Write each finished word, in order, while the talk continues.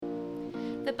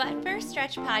The But First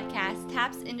Stretch podcast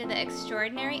taps into the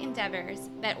extraordinary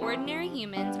endeavors that ordinary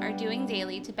humans are doing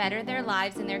daily to better their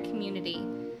lives and their community.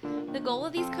 The goal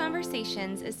of these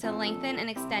conversations is to lengthen and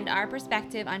extend our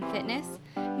perspective on fitness,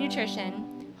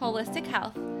 nutrition, holistic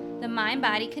health, the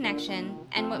mind-body connection,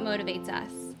 and what motivates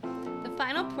us. The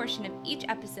final portion of each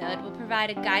episode will provide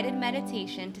a guided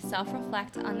meditation to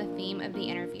self-reflect on the theme of the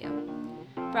interview.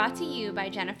 Brought to you by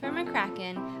Jennifer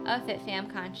McCracken of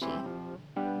FitFam Conchi.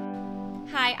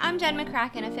 Hi, I'm Jen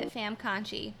McCracken of FitFam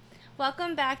Conchi.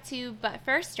 Welcome back to But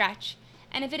First Stretch,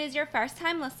 and if it is your first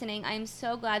time listening, I am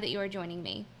so glad that you are joining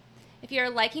me. If you're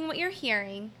liking what you're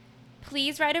hearing,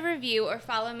 please write a review or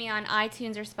follow me on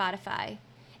iTunes or Spotify.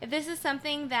 If this is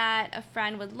something that a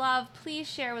friend would love, please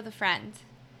share with a friend.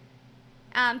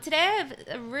 Today I have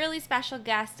a really special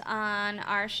guest on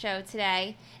our show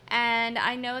today, and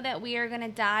I know that we are going to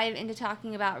dive into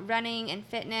talking about running and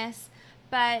fitness,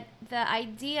 but the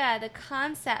idea, the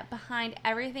concept behind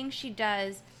everything she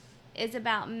does is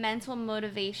about mental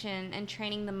motivation and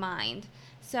training the mind.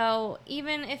 So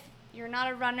even if you're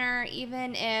not a runner,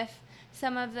 even if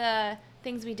some of the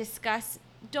things we discuss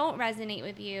don't resonate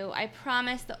with you, I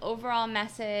promise the overall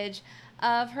message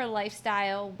of her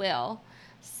lifestyle will.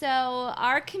 So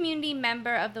our community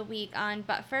member of the week on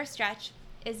But First Stretch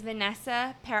is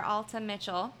Vanessa Peralta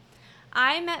Mitchell.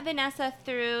 I met Vanessa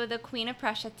through the Queen of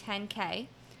Prussia 10K.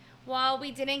 While we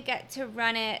didn't get to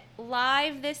run it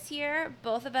live this year,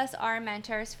 both of us are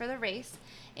mentors for the race.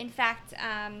 In fact,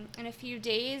 in a few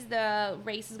days, the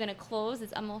race is going to close.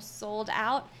 It's almost sold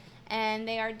out, and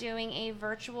they are doing a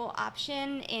virtual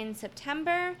option in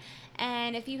September.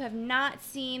 And if you have not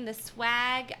seen the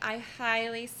swag, I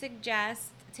highly suggest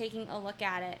taking a look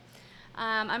at it.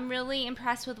 I'm really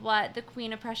impressed with what the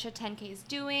Queen of Prussia 10K is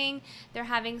doing. They're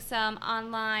having some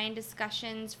online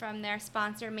discussions from their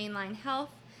sponsor, Mainline Health,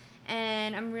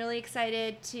 and I'm really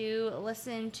excited to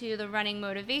listen to the running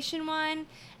motivation one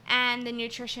and the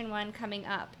nutrition one coming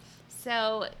up.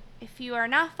 So if you are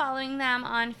not following them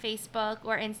on Facebook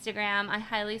or Instagram, I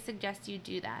highly suggest you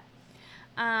do that.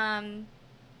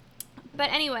 But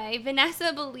anyway,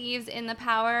 Vanessa believes in the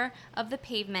power of the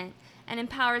pavement and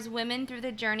empowers women through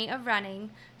the journey of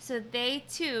running so they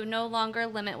too no longer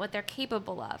limit what they're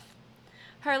capable of.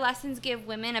 Her lessons give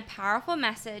women a powerful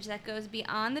message that goes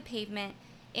beyond the pavement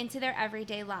into their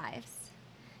everyday lives.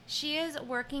 She is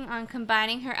working on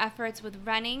combining her efforts with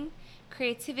running,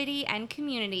 creativity, and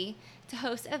community to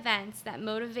host events that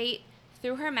motivate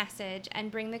through her message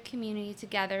and bring the community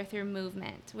together through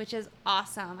movement, which is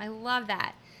awesome. I love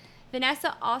that.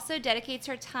 Vanessa also dedicates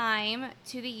her time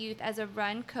to the youth as a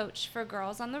run coach for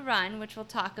Girls on the Run, which we'll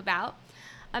talk about,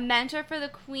 a mentor for the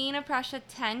Queen of Prussia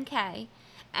 10K,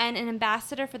 and an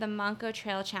ambassador for the Monco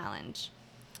Trail Challenge.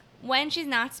 When she's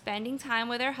not spending time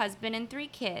with her husband and 3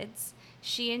 kids,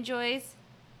 she enjoys,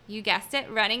 you guessed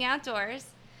it, running outdoors,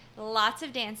 lots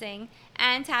of dancing,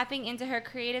 and tapping into her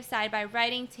creative side by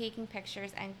writing, taking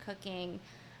pictures, and cooking.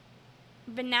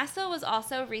 Vanessa was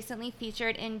also recently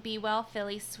featured in Be Well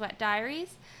Philly's Sweat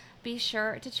Diaries. Be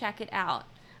sure to check it out.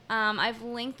 I've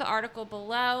linked the article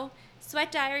below.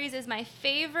 Sweat Diaries is my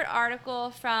favorite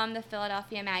article from the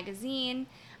Philadelphia Magazine.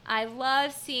 I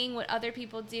love seeing what other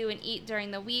people do and eat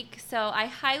during the week, so I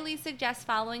highly suggest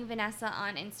following Vanessa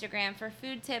on Instagram for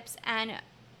food tips and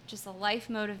just a life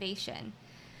motivation.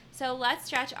 So let's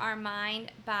stretch our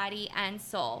mind, body, and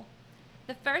soul.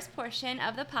 The first portion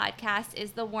of the podcast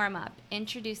is the warm-up,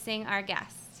 introducing our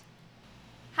guest.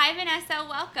 Hi, Vanessa.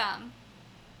 Welcome.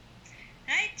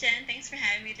 Hi, Jen. Thanks for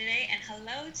having me today, and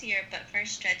hello to your But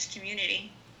First Stretch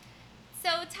community. So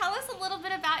tell us a little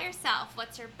bit about yourself.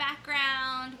 What's your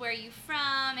background? Where are you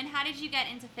from? And how did you get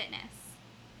into fitness?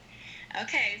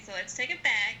 Okay, so let's take it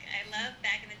back. I love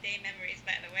back in the day memories,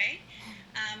 by the way.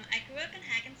 I grew up in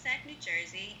Hackensack, New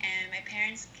Jersey, and my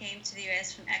parents came to the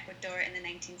U.S. from Ecuador in the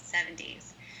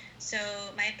 1970s. So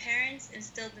my parents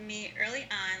instilled in me early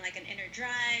on like an inner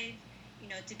drive,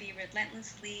 to be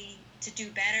relentlessly, to do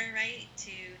better, right?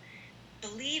 To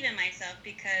believe in myself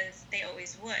because they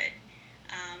always would.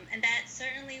 And that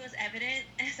certainly was evident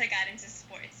as I got into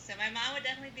sports. So my mom would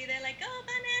definitely be there like, oh,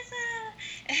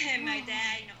 Vanessa! And my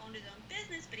dad, owned his own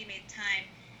business, but he made time,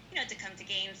 to come to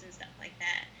games and stuff like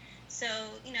that. So,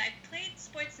 I played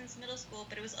sports since middle school,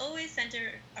 but it was always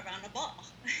centered around a ball.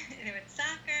 It was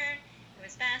soccer, it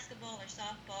was basketball or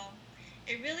softball.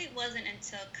 It really wasn't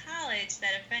until college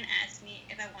that a friend asked me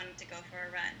if I wanted to go for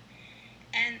a run.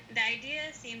 And the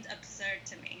idea seemed absurd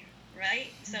to me,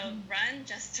 right? So run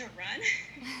just to run.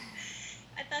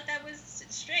 I thought that was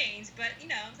strange, but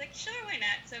I was like, sure, why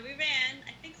not? So we ran,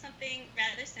 I think something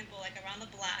rather simple, like around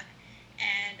the block.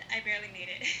 and I barely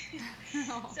made it.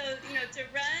 Oh. So, to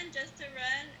run, just to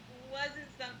run, wasn't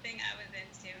something I was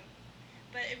into.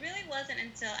 But it really wasn't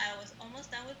until I was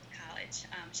almost done with college.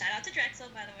 Shout out to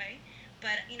Drexel, by the way.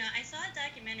 But, I saw a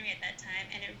documentary at that time,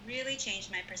 and it really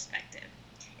changed my perspective.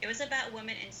 It was about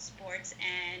women in sports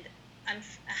and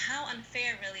how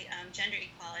unfair, really, gender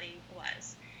equality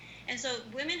was. And so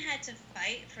women had to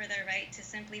fight for their right to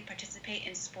simply participate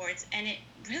in sports, and it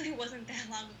really wasn't that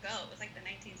long ago. It was like the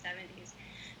 1970s.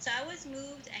 So I was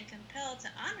moved and compelled to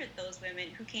honor those women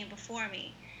who came before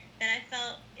me. That I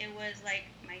felt it was like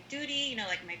my duty,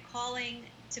 like my calling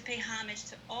to pay homage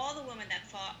to all the women that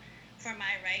fought for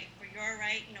my right, for your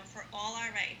right, for all our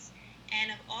rights.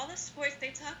 And of all the sports they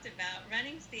talked about,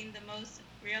 running seemed the most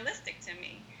realistic to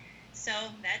me. So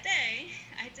that day,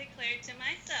 I declared to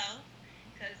myself,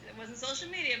 because it wasn't social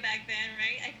media back then,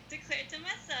 right? I declared to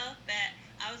myself that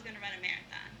I was going to run a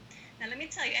marathon. Now, let me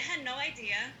tell you, I had no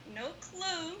idea, no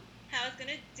clue how I was going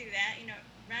to do that.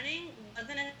 Running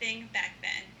wasn't a thing back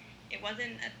then. It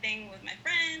wasn't a thing with my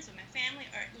friends, with my family,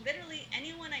 or literally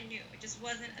anyone I knew. It just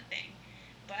wasn't a thing.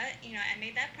 But, I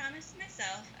made that promise to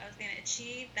myself. I was going to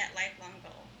achieve that lifelong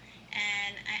goal.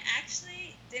 And I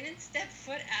actually didn't step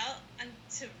foot out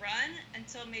to run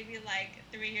until maybe like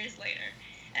 3 years later.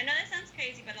 I know that sounds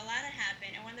crazy, but a lot had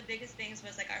happened. And one of the biggest things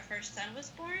was like our first son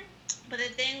was born. But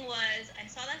the thing was,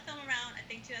 I saw that film around, I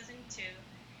think, 2002.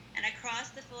 And I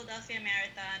crossed the Philadelphia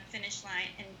Marathon finish line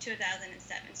in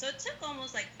 2007. So it took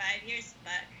almost like 5 years,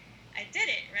 but I did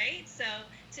it, right? So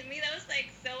to me, that was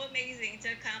like so amazing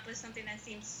to accomplish something that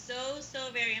seemed so,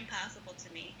 so very impossible to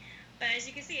me. But as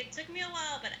you can see, it took me a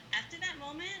while, but after that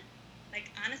moment,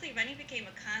 like honestly, running became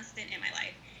a constant in my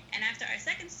life. And after our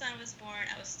second son was born,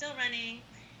 I was still running,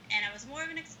 and I was more of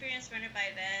an experienced runner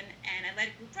by then. And I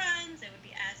led group runs. I would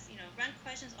be asked, run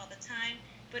questions all the time.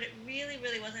 But it really,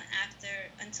 really wasn't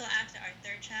until after our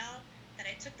third child that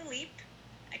I took the leap.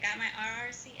 I got my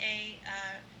RRCA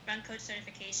run coach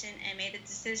certification and made the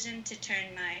decision to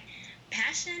turn my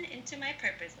passion into my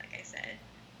purpose, like I said.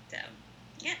 So,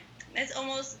 yeah, that's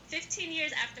almost 15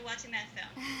 years after watching that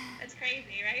film. That's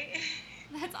crazy, right?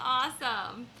 That's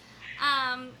awesome.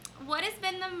 What has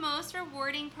been the most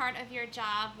rewarding part of your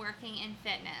job working in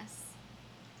fitness?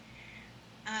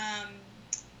 um,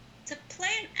 to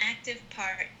play an active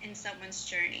part in someone's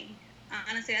journey.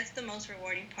 Honestly, that's the most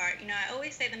rewarding part. I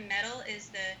always say the medal is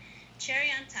the cherry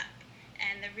on top,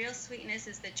 and the real sweetness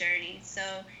is the journey. So,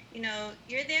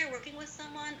 you're there working with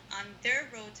someone on their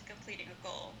road to completing a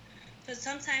goal. So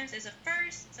sometimes it's a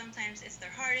first, sometimes it's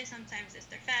their hardest, sometimes it's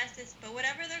their fastest, but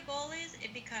whatever their goal is,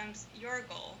 it becomes your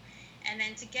goal. And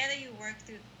then together you work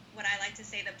through what I like to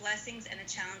say the blessings and the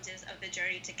challenges of the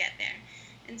journey to get there.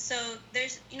 And so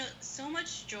there's, so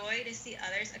much joy to see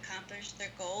others accomplish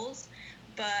their goals.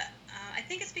 But I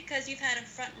think it's because you've had a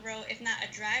front row, if not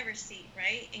a driver's seat,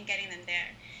 right, in getting them there.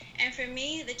 And for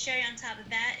me, the cherry on top of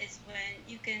that is when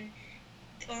you can,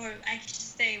 or I should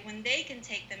say, when they can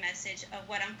take the message of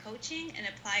what I'm coaching and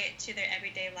apply it to their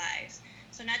everyday lives.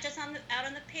 So not just out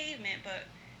on the pavement, but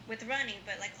with running,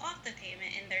 but like off the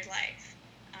pavement in their life.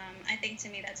 I think to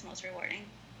me that's most rewarding.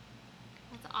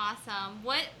 That's awesome.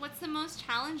 What's the most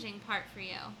challenging part for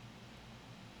you?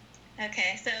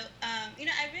 Okay, so I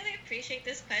really appreciate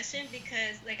this question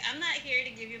because like I'm not here to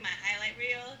give you my highlight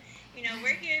reel.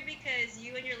 We're here because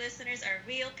you and your listeners are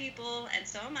real people, and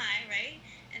so am I, right?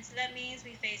 And so that means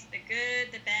we face the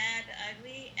good, the bad, the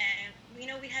ugly, and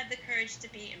we have the courage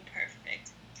to be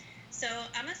imperfect. So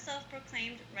I'm a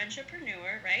self-proclaimed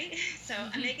entrepreneur, right? So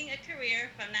I'm making a career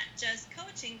from not just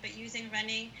coaching, but using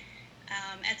running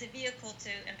as a vehicle to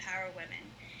empower women.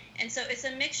 And so it's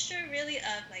a mixture really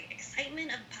of like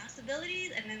excitement of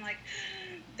possibilities and then like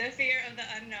the fear of the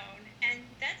unknown. And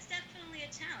that's definitely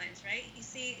a challenge, right? You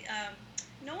see,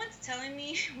 no one's telling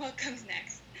me what comes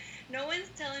next. No one's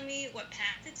telling me what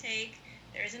path to take.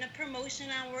 There isn't a promotion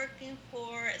I'm working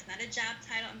for. It's not a job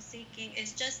title I'm seeking.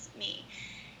 It's just me.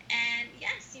 And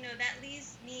yes, that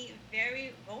leaves me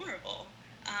very vulnerable.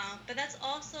 But that's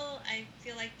also, I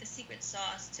feel like, the secret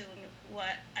sauce to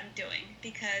what I'm doing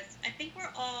because I think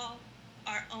we're all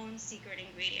our own secret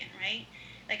ingredient, right?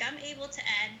 Like, I'm able to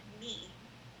add me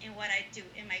in what I do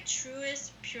in my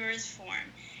truest, purest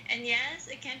form. And yes,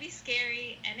 it can be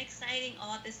scary and exciting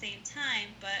all at the same time,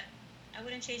 but I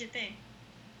wouldn't change a thing.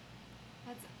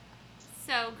 That's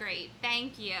so great.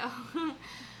 Thank you.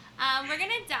 We're going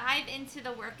to dive into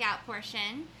the workout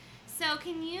portion. So,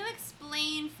 can you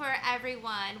explain for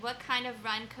everyone what kind of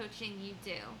run coaching you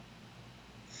do?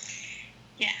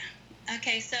 Yeah.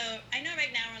 Okay, so I know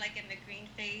right now we're like in the green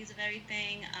phase of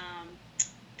everything,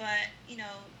 but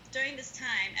during this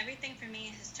time, everything for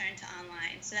me has turned to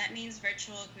online. So that means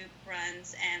virtual group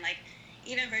runs and like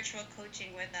even virtual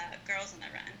coaching with girls on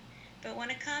the run. But when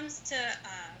it comes to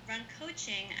run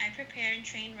coaching, I prepare and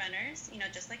train runners,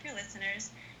 just like your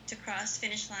listeners, to cross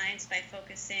finish lines by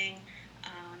focusing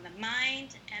on the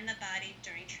mind and the body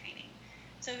during training.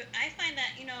 So I find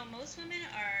that, most women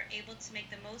are able to make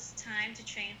the most time to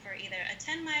train for either a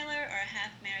 10 miler or a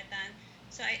half marathon.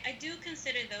 So I do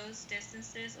consider those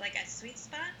distances like as sweet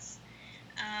spots.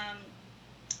 Um,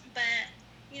 but,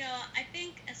 I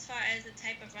think as far as the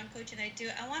type of run coaching I do,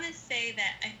 I want to say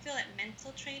that I feel that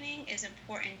mental training is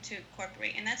important to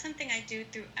incorporate. And that's something I do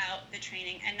throughout the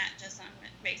training and not just on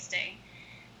race day.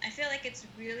 I feel like it's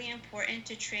really important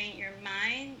to train your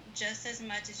mind just as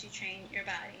much as you train your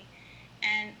body.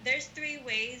 And there's 3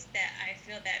 ways that I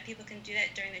feel that people can do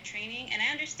that during the training. And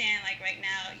I understand, like right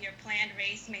now, your planned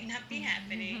race may not be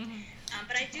happening.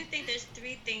 But I do think there's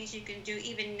 3 things you can do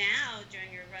even now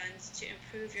during your runs to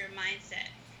improve your mindset.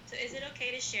 So is it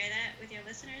okay to share that with your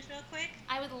listeners real quick?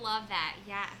 I would love that,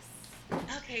 yes.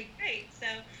 Okay, great. So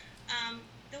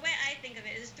the way I think of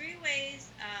it is 3 ways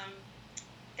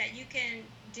that you can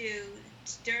do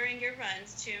during your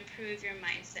runs to improve your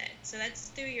mindset. So that's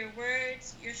through your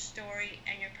words, your story,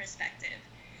 and your perspective.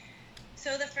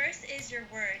 So the first is your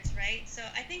words, right? So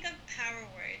I think of power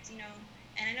words,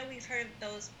 and I know we've heard of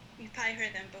those, you've probably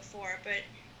heard them before, but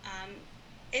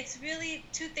it's really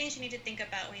 2 things you need to think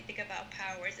about when you think about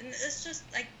power words. And it's just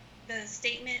like the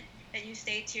statement that you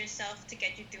say to yourself to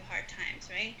get you through hard times,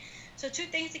 right? So 2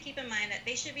 things to keep in mind, that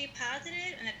they should be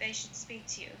positive and that they should speak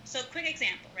to you. So quick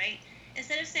example, right?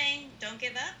 Instead of saying don't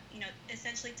give up,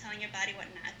 essentially telling your body what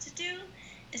not to do,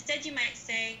 instead you might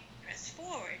say press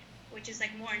forward, which is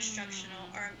like more instructional,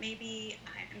 or maybe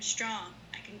I am strong,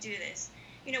 I can do this,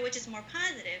 which is more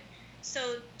positive.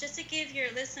 So just to give your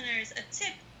listeners a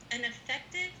tip, an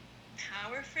effective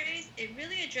power phrase, it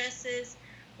really addresses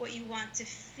what you want to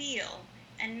feel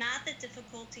and not the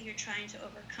difficulty you're trying to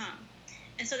overcome.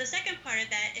 And so the second part of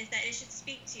that is that it should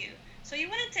speak to you. So you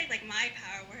want to take like my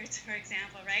power words, for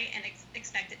example, right, and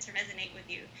expect it to resonate with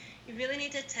you. You really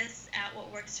need to test out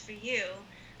what works for you,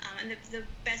 and the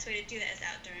best way to do that is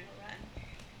out during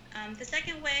a run. The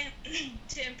second way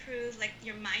to improve like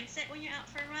your mindset when you're out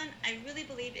for a run, I really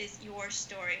believe, is your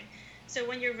story. So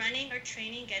when your running or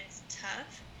training gets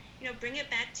tough, bring it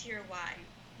back to your why.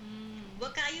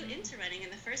 What got you into running in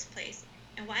the first place,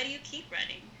 and why do you keep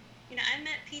running? I've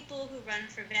met people who run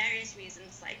for various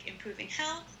reasons, like improving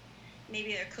health,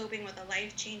 maybe they're coping with a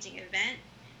life-changing event,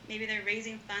 maybe they're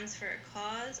raising funds for a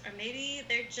cause, or maybe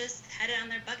they're just had it on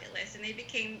their bucket list and they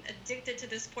became addicted to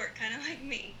the sport, kind of like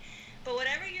me. But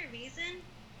whatever your reason,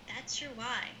 that's your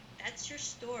why, that's your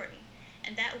story.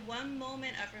 And that one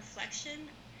moment of reflection,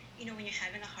 when you're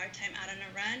having a hard time out on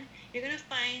a run, you're going to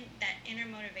find that inner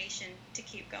motivation to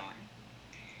keep going.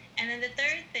 And then the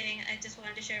third thing I just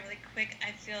wanted to share really quick,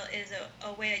 I feel, is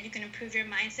a way that you can improve your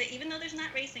mindset, even though there's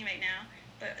not racing right now.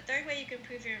 But a third way you can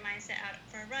improve your mindset out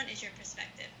for a run is your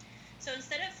perspective. So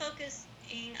instead of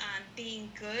focusing on being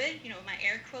good, my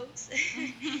air quotes,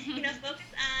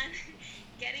 focus on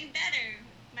getting better,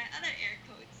 my other air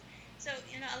quotes. So,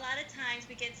 a lot of times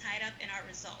we get tied up in our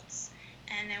results.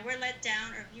 And then we're let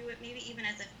down or view it maybe even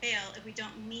as a fail if we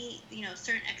don't meet,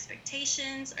 certain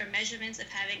expectations or measurements of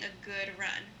having a good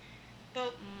run.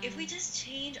 But if we just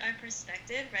change our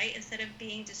perspective, right, instead of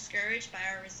being discouraged by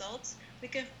our results, we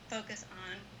can focus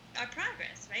on our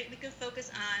progress, right? We can focus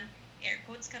on, air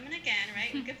quotes coming again,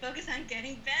 right? We can focus on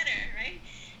getting better, right?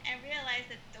 And realize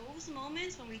that those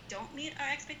moments when we don't meet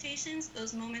our expectations,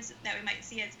 those moments that we might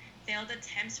see as failed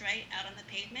attempts, right, out on the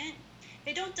pavement,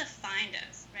 they don't define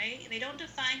us, right? They don't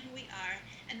define who we are,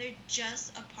 and they're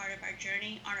just a part of our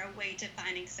journey on our way to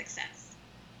finding success.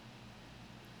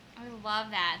 I love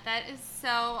that. That is so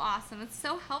awesome. It's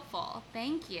so helpful.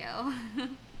 Thank you.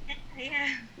 Yeah.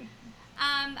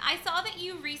 I saw that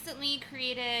you recently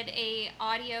created a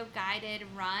audio guided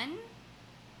run.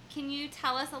 Can you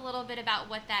tell us a little bit about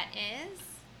what that is?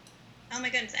 Oh my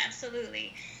goodness,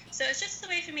 absolutely. So it's just a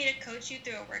way for me to coach you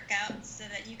through a workout so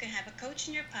that you can have a coach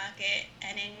in your pocket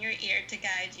and in your ear to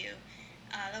guide you.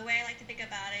 The way I like to think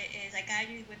about it is I guide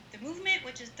you with the movement,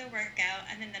 which is the workout,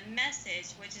 and then the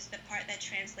message, which is the part that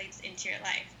translates into your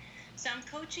life. So I'm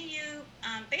coaching you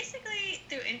basically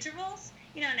through intervals,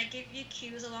 and I give you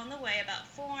cues along the way about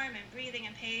form and breathing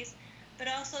and pace, but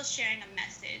also sharing a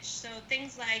message. So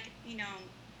things like,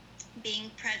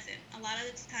 being present. A lot of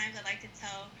the times I like to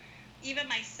tell even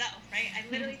myself, right? I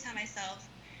literally tell myself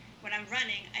when I'm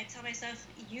running, I tell myself,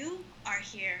 you are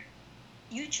here.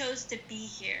 You chose to be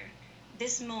here.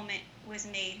 This moment was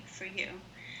made for you.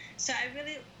 So I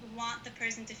really want the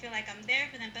person to feel like I'm there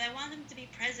for them, but I want them to be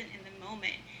present in the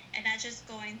moment and not just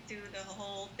going through the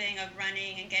whole thing of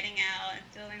running and getting out and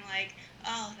feeling like,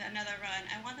 oh, another run.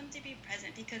 I want them to be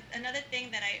present, because another thing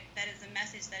that is a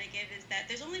message that I give is that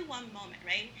there's only one moment,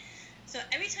 right? So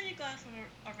every time you go out for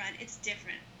a run, it's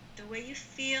different. The way you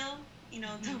feel,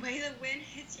 the way the wind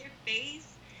hits your face,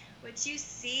 what you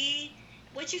see,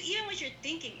 even what you're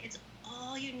thinking, it's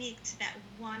all unique to that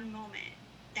one moment,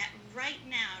 that right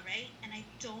now, right? And I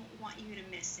don't want you to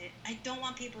miss it. I don't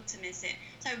want people to miss it.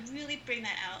 So I really bring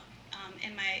that out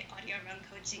in my audio run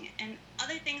coaching. And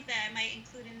other things that I might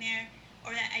include in there,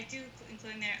 or that I do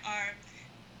include in there, are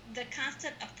the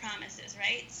concept of promises,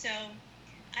 right? So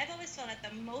I've always felt that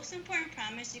the most important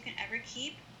promise you can ever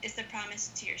keep is the promise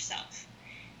to yourself.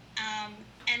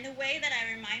 And the way that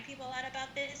I remind people a lot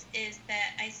about this is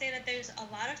that I say that there's a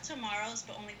lot of tomorrows,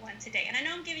 but only one today. And I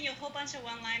know I'm giving you a whole bunch of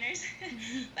one-liners,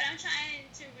 but I'm trying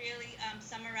to really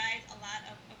summarize a lot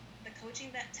of the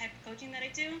type of coaching that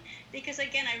I do, because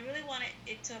again, I really want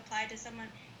it to apply to someone.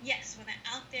 Yes, when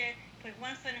they're out there, putting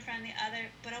one foot in front of the other,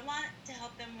 but I want to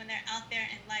help them when they're out there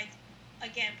in life,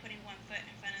 again, putting one foot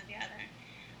in front of the other.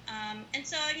 And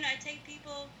so, I take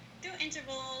people through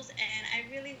intervals, and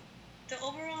the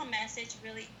overall message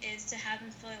really is to have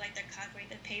them feel like they're conquering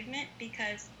the pavement,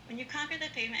 because when you conquer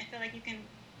the pavement, I feel like you can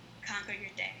conquer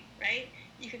your day, right?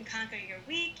 You can conquer your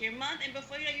week, your month, and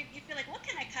before you know, you feel like, what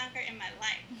can I conquer in my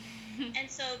life?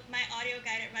 And so my audio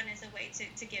guided run is a way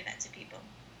to give that to people.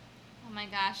 Oh my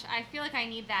gosh, I feel like I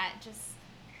need that just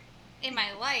in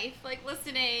my life, like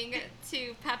listening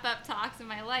to pep up talks in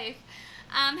my life.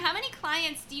 How many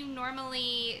clients do you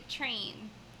normally train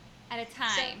at a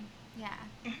time?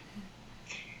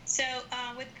 So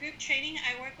with group training,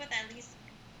 I work with at least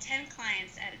 10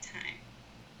 clients at a time.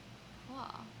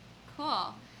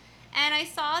 Cool. And I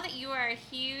saw that you are a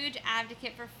huge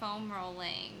advocate for foam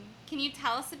rolling. Can you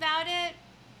tell us about it?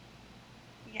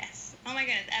 Yes. Oh my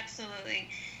goodness, absolutely.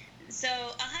 So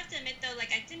I'll have to admit though,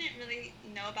 like, I didn't really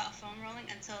know about foam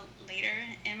rolling until later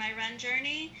in my run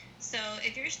journey. So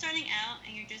if you're starting out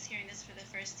and you're just hearing this for the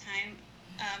first time,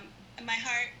 my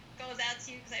heart goes out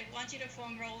to you, because I want you to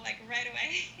foam roll like right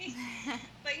away.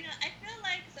 But I feel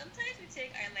like sometimes we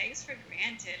take our legs for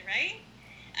granted, right?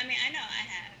 I mean, I know I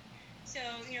have. So,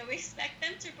 we expect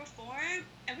them to perform,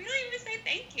 and we don't even say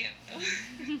thank you.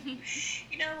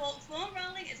 Well, foam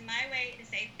rolling is my way to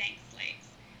say thanks, legs.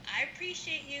 I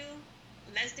appreciate you.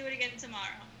 Let's do it again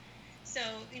tomorrow. So,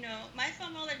 my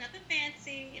foam roller is nothing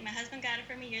fancy. My husband got it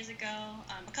for me years ago,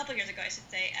 a couple years ago, I should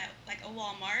say, at like a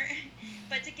Walmart.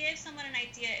 But to give someone an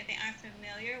idea, if they aren't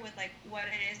familiar with like what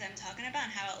it is I'm talking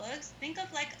about and how it looks, think of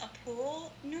like a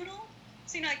pool noodle.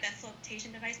 So, like that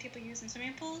flotation device people use in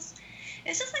swimming pools.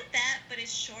 It's just like that, but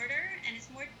it's shorter and it's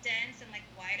more dense and like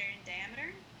wider in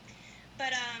diameter.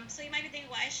 But so you might be thinking,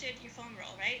 why should you foam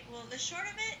roll, right? Well, the short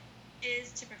of it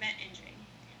is to prevent injury.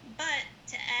 But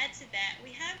to add to that,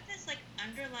 we have this like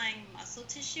underlying muscle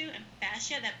tissue and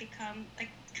fascia that become like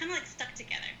kind of like stuck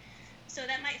together. So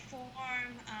that might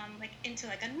form like into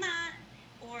like a knot,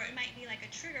 or it might be like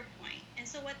a trigger point. And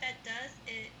so what that does,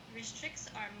 it restricts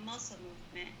our muscle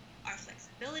movement, our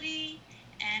flexibility,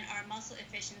 and our muscle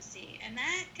efficiency. And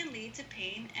that can lead to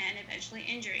pain and eventually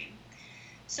injury.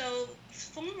 So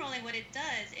foam rolling, what it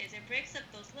does is it breaks up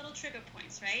those little trigger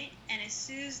points, right? And it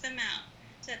soothes them out,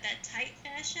 so that tight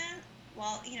fascia,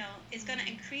 is going to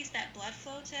increase that blood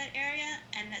flow to that area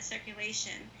and that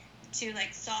circulation to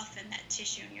like soften that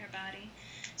tissue in your body.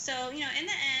 So, in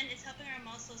the end, it's helping our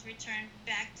muscles return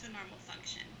back to normal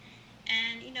function.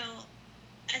 And,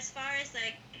 as far as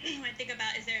like, when I think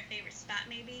about, is there a favorite spot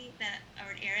maybe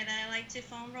or an area that I like to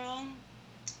foam roll?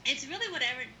 It's really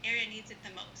whatever area needs it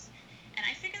the most. And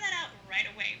I figure that out right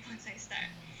away once I start.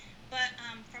 But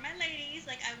for my ladies,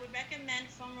 like, I would recommend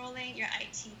foam rolling your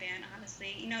IT band,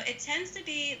 honestly. It tends to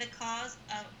be the cause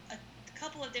of a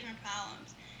couple of different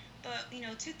problems. But,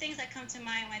 two things that come to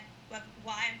mind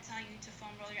why I'm telling you to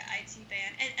foam roll your IT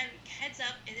band. And heads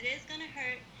up, it is going to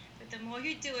hurt, but the more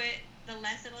you do it, the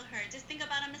less it'll hurt. Just think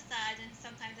about a massage, and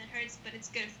sometimes it hurts, but it's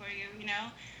good for you, and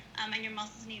your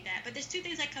muscles need that. But there's two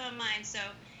things that come to mind. So,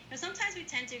 sometimes we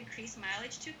tend to increase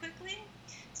mileage too quickly.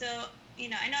 So,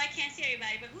 I know I can't see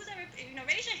everybody, but who's ever,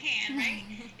 raise your hand, right?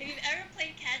 If you've ever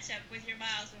played catch up with your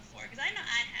miles before, because I know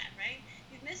I have, right?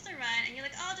 You've missed a run, and you're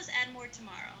like, oh, I'll just add more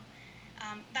tomorrow.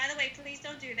 By the way, please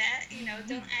don't do that.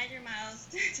 Don't add your miles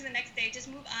to the next day. Just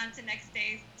move on to next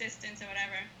day's distance or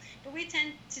whatever. But we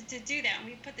tend to do that, and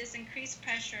we put this increased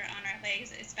pressure on our legs,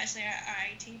 especially our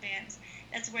IT bands.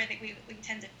 That's where we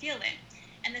tend to feel it.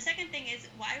 And the second thing is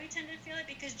why we tend to feel it,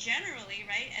 because generally,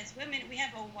 right, as women, we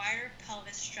have a wider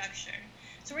pelvis structure.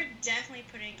 So we're definitely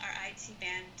putting our IT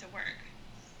band to work.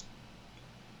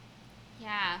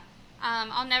 Yeah.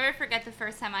 I'll never forget the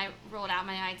first time I rolled out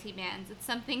my IT bands. It's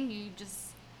something you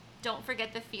just don't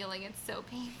forget the feeling. It's so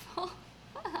painful.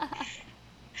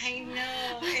 I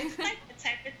know. It's like the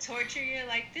type of torture you're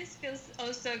like, this feels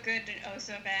oh so good and oh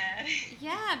so bad.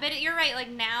 Yeah, but you're right. Like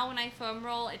now when I foam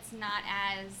roll, it's not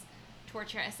as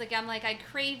torturous. Like I'm like I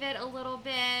crave it a little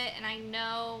bit, and I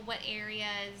know what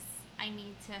areas I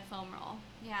need to foam roll.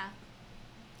 Yeah,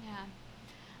 yeah.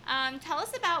 Tell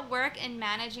us about work and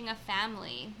managing a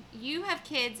family. You have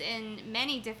kids in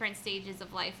many different stages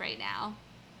of life right now.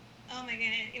 Oh my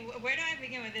goodness. Where do I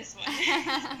begin with this one?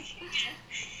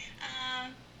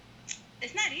 um,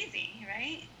 it's not easy,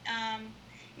 right?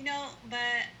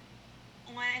 But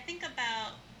when I think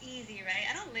about easy, right,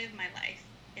 I don't live my life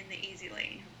in the easy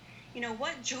lane.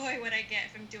 What joy would I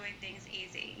get from doing things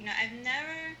easy? I've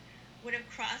never would have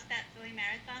crossed that Philly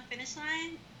Marathon finish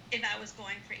line if I was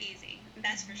going for easy.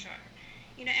 That's for sure.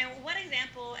 And what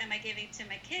example am I giving to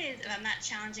my kids if I'm not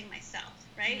challenging myself,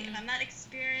 right? If I'm not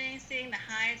experiencing the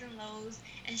highs and lows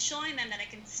and showing them that I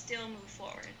can still move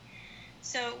forward.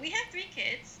 So we have three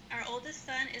kids. Our oldest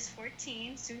son is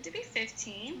 14, soon to be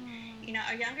 15.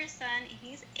 Our younger son,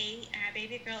 he's 8, and our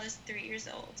baby girl is 3 years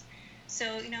old.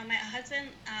 So, my husband,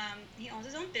 he owns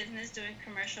his own business doing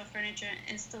commercial furniture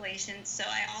installation. So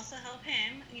I also help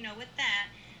him, with that.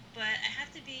 But I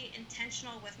have to be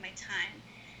intentional with my time.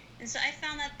 And so I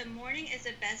found that the morning is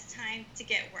the best time to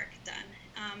get work done.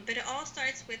 But it all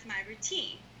starts with my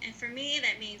routine. And for me,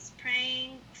 that means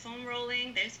praying, foam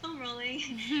rolling, there's foam rolling,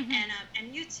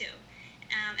 and YouTube.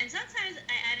 And sometimes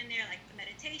I add in there like the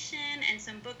meditation and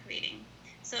some book reading.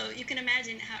 So you can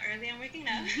imagine how early I'm waking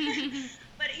up.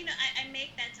 But, I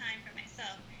make that time for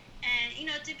myself. And,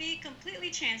 to be completely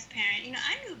transparent,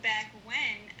 I knew back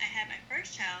when I had my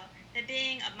first child that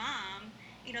being a mom,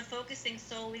 focusing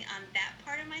solely on that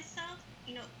part of myself,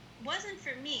 wasn't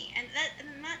for me. And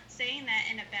I'm not saying that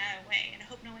in a bad way, and I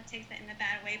hope no one takes that in a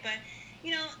bad way, but,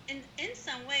 in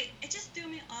some way, it just threw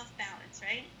me off balance,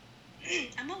 right?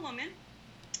 I'm a woman,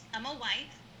 I'm a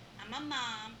wife, I'm a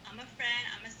mom, I'm a friend,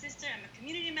 I'm a sister, I'm a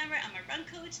community member, I'm a run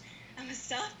coach, I'm a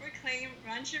self-proclaimed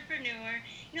entrepreneur,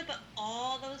 but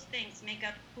all those things make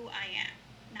up who I am,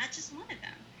 not just one of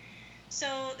them.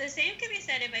 So the same could be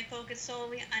said if I focus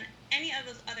solely on any of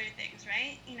those other things,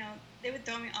 right? They would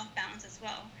throw me off balance as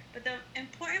well. But the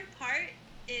important part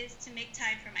is to make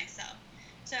time for myself.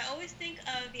 So I always think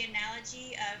of the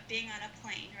analogy of being on a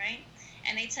plane, right?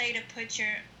 And they tell you to put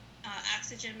your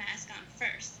oxygen mask on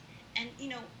first. And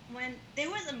when there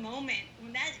was a moment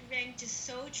when that rang just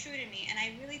so true to me, and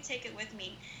I really take it with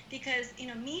me because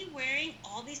me wearing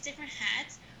all these different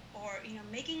hats or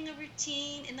making a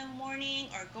routine in the morning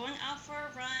or going out for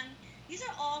a run, these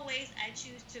are all ways I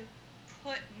choose to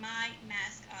put my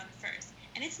mask on first.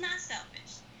 And it's not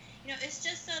selfish. It's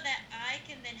just so that I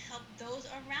can then help those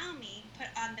around me put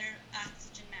on their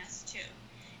oxygen mask too.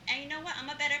 And you know what? I'm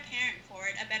a better parent for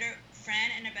it, a better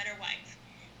friend, and a better wife.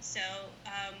 So,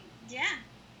 yeah,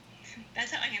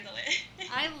 that's how I handle it.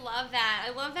 I love that.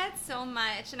 I love that so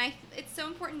much, and it's so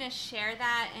important to share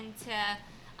that and to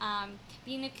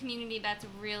be in a community that's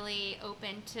really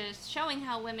open to showing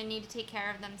how women need to take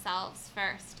care of themselves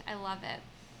first. I love it.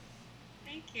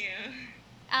 Thank you.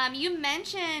 You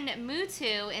mentioned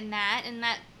Mutu in that, and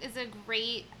that is a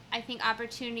great, I think,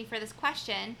 opportunity for this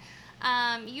question.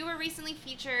 You were recently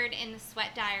featured in the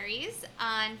Sweat Diaries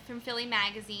from Philly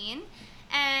Magazine,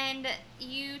 and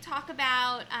you talk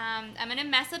about, I'm going to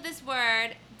mess up this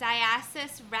word,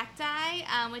 diastasis recti,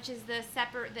 which is the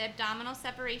abdominal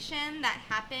separation that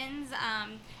happens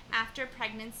after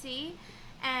pregnancy.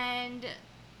 And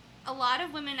a lot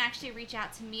of women actually reach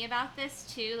out to me about this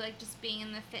too, like just being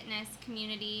in the fitness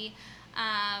community.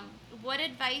 What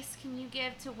advice can you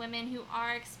give to women who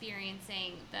are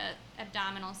experiencing the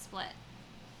abdominal split?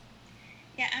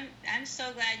 Yeah, I'm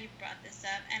so glad you brought this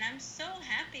up, and I'm so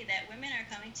happy that women are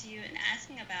coming to you and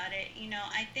asking about it.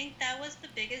 I think that was the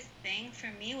biggest thing for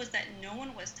me was that no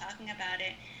one was talking about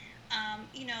it.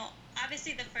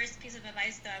 Obviously the first piece of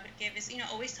advice that I would give is,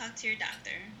 always talk to your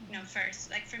doctor,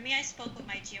 first. Like for me, I spoke with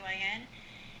my GYN,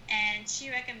 and she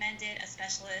recommended a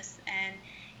specialist, and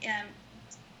um,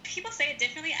 people say it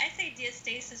differently. I say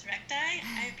diastasis recti. I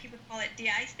have people call it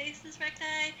diastasis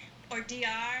recti or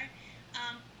DR.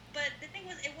 But the thing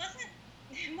was, it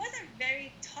wasn't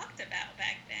very talked about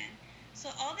back then. So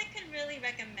all they could really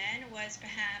recommend was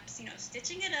perhaps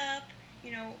stitching it up,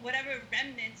 whatever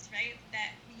remnants, right,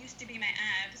 that used to be my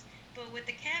abs, but with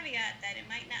the caveat that it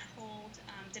might not hold,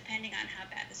 depending on how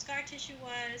bad the scar tissue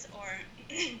was, or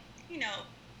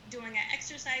doing an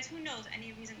exercise. Who knows?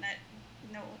 Any reason that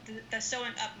the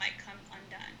sewing up might come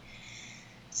undone.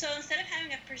 So instead of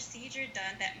having a procedure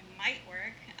done that might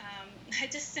work, I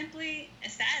just sadly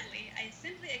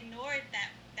ignored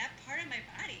that part of my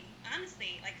body,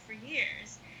 honestly, like for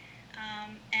years.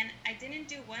 And I didn't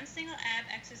do one single ab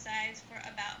exercise for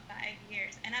about 5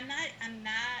 years. And I'm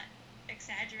not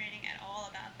exaggerating at all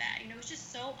about that. It was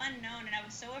just so unknown, and I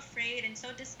was so afraid and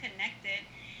so disconnected.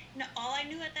 All I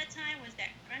knew at that time was that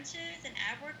crunches and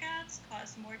ab workouts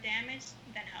caused more damage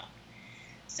than help.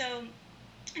 So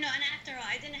and after all,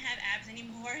 I didn't have abs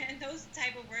anymore, and those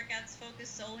type of workouts focus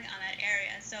solely on that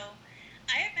area. So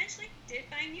I eventually did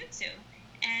find YouTube,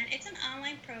 and it's an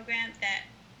online program that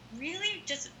really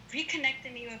just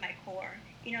reconnected me with my core.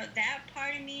 That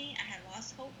part of me I had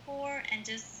lost hope for and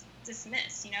just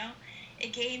dismissed.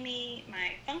 It gave me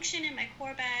my function and my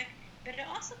core back, but it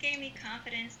also gave me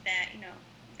confidence that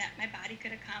that my body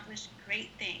could accomplish great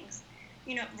things.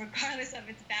 Regardless of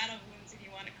its battle wounds, if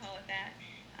you want to call it that.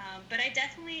 But I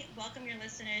definitely welcome your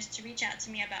listeners to reach out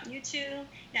to me about YouTube.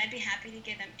 I'd be happy to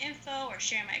give them info or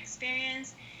share my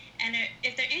experience. And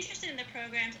if they're interested in the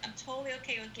programs, I'm totally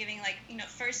okay with giving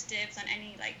first dibs on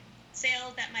any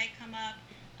sales that might come up.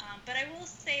 But I will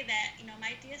say that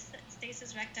my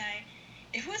diastasis recti,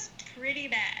 it was pretty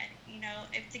bad.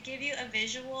 If to give you a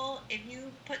visual, if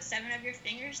you put 7 of your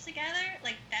fingers together,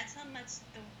 that's how much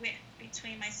the width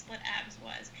between my split abs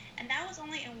was. And that was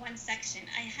only in one section.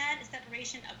 I had a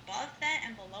separation above that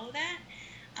and below that.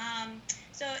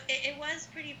 So it was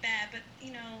pretty bad. But,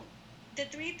 the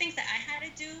 3 things that I had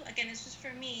to do, again, this was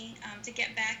for me, to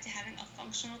get back to having a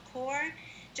functional core,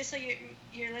 just so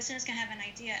your listeners can have an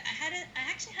idea. I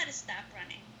actually had to stop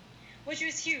running, which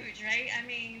was huge, right? I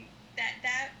mean,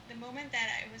 that the moment that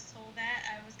I was told that,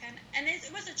 I was kind of, and it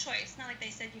was a choice, not like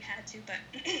they said you had to, but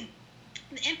the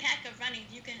impact of running,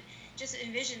 you can just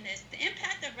envision this. The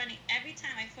impact of running every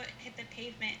time my foot hit the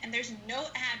pavement, and there's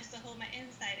no abs to hold my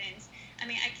inside ends. I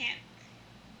mean, I can't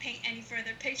paint any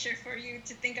further picture for you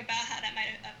to think about how that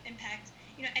might impact,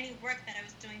 any work that I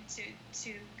was doing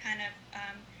to kind of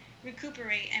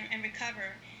recuperate and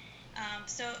recover.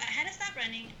 So I had to stop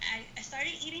running. I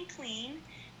started eating clean.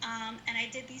 And I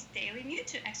did these daily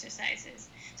YouTube exercises.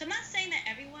 So I'm not saying that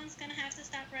everyone's going to have to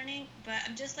stop running, but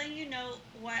I'm just letting you know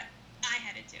what I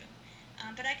had to do.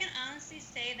 But I can honestly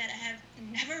say that I have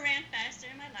never ran faster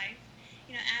in my life.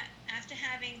 After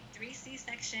having 3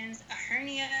 C-sections, a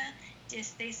hernia,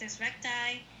 diastasis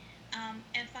recti,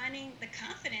 and finding the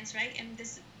confidence, right, in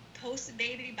this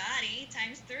post-baby body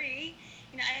times 3,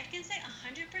 I can say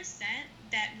 100%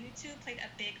 that YouTube played a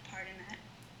big part in that.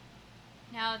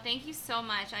 No, thank you so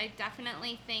much. I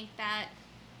definitely think that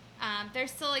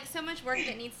there's still so much work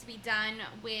that needs to be done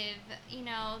with,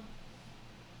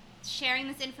 sharing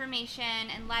this information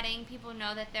and letting people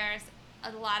know that there's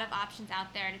a lot of options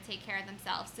out there to take care of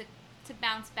themselves, to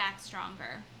bounce back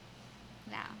stronger.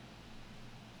 Yeah.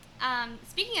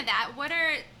 Speaking of that,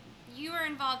 you are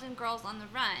involved in Girls on the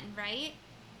Run, right?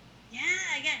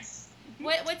 Yeah, yes.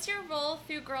 What's your role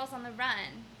through Girls on the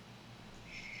Run?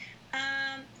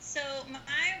 So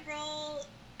my role,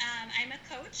 I'm a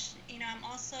coach. I'm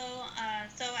also,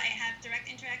 so I have direct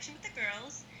interaction with the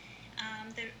girls.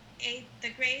 The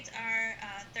grades are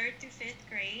 3rd through 5th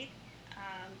grade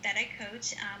that I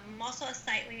coach. I'm also a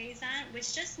site liaison,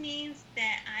 which just means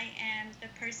that I am the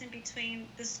person between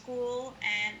the school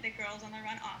and the Girls on the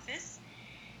Run office.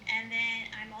 And then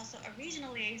I'm also a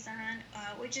regional liaison,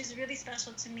 which is really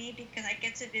special to me because I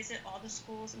get to visit all the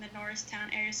schools in the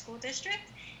Norristown Area School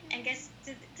District and get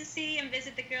to see and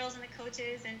visit the girls and the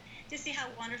coaches and to see how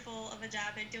wonderful of a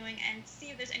job they're doing and see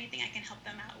if there's anything I can help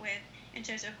them out with in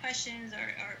terms of questions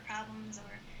or problems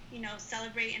or,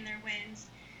 celebrating their wins.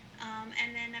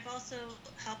 And then I've also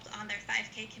helped on their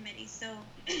 5K committee. So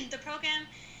the program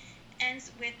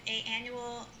ends with an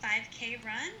annual 5K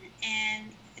run,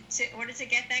 and in order to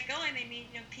get that going, they need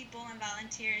people and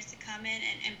volunteers to come in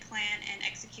and plan and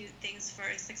execute things for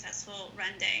a successful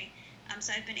run day.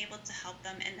 So I've been able to help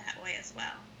them in that way as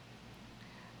well.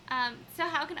 So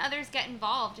how can others get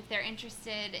involved if they're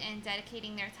interested in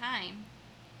dedicating their time?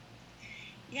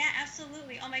 Yeah,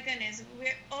 absolutely. Oh my goodness,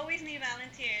 we always need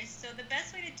volunteers. So the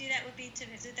best way to do that would be to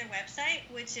visit their website,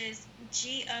 which is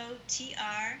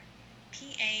GOTRPA,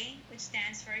 which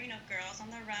stands for Girls on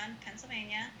the Run,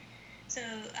 Pennsylvania. So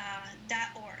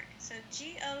 .org. So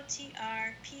GOTRPA.org.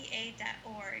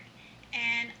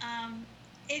 And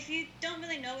if you don't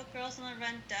really know what Girls on the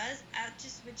Run does, I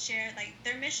just would share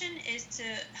their mission is to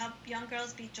help young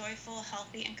girls be joyful,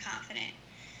 healthy, and confident.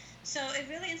 So it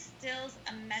really instills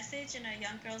a message in a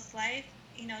young girl's life,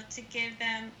 to give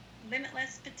them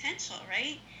limitless potential,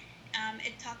 right?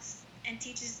 It talks and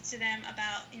teaches to them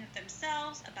about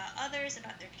themselves, about others,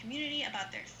 about their community,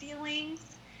 about their feelings,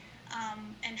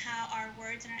 and how our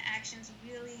words and our actions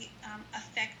really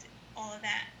affect all of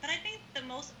that. But I think the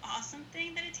most awesome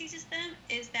thing that it teaches them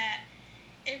is that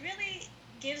it really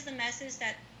gives the message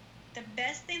that the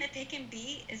best thing that they can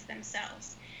be is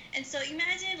themselves. And so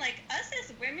imagine, like, us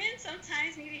as women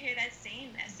sometimes need to hear that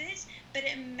same message, but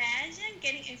imagine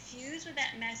getting infused with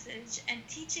that message and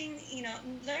teaching,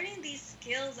 learning these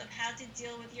skills of how to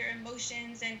deal with your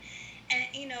emotions and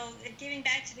giving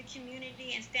back to the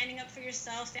community and standing up for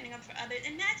yourself, standing up for others.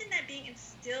 Imagine that being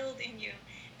instilled in you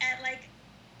at like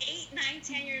 8, 9,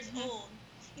 10 years old.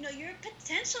 Your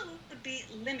potential would be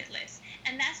limitless.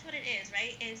 And that's what it is,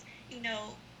 right? Is,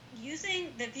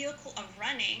 using the vehicle of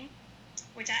running,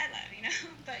 which I love,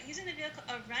 but using the vehicle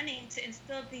of running to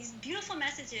instill these beautiful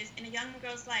messages in a young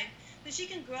girl's life so she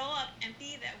can grow up and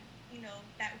be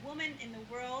that woman in the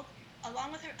world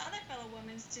along with her other fellow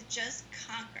women to just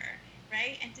conquer,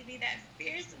 right? And to be that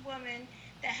fierce woman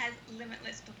that has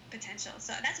limitless potential.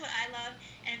 So that's what I love.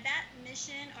 And if that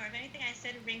mission or if anything I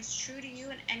said rings true to you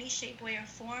in any shape, way, or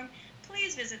form,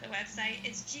 please visit the website.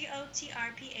 It's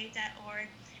gotrpa.org,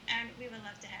 and we would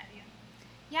love to have you.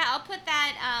 Yeah, I'll put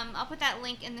that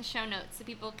link in the show notes so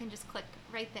people can just click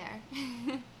right there.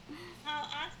 Oh,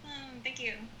 awesome. Thank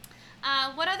you.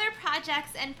 What other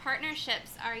projects and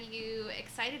partnerships are you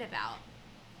excited about?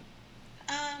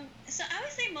 So I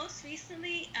would say most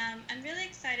recently, I'm really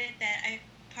excited that I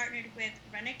partnered with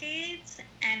Renegades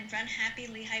and Run Happy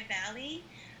Lehigh Valley.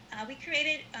 We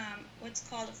created what's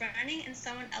called Running in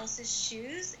Someone Else's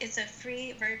Shoes. It's a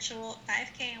free virtual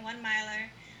 5K and 1 miler,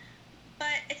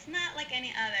 but it's not like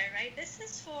any other, right? This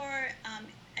is for,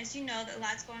 as you know, a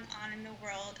lot's going on in the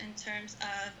world in terms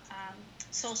of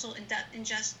social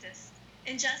injustice.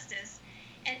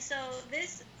 And so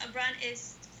this run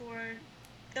is for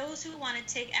those who want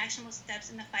to take actionable steps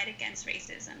in the fight against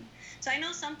racism. So I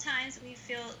know sometimes we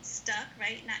feel stuck,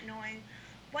 right? Not knowing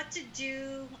what to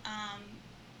do,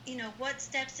 what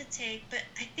steps to take. But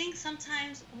I think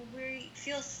sometimes when we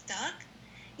feel stuck,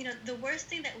 the worst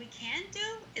thing that we can do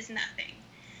is nothing.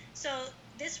 So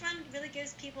this run really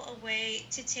gives people a way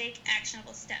to take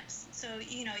actionable steps. So,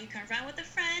 you can run with a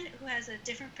friend who has a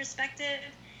different perspective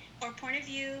or point of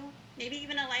view, maybe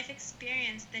even a life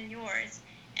experience than yours.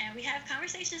 And we have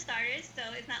conversation starters, so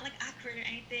it's not like awkward or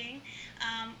anything.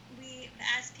 We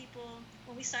asked people,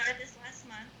 when we started this last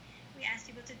month, we asked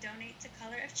people to donate to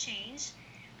Color of Change.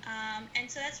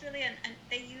 And so that's really,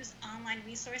 they use online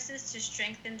resources to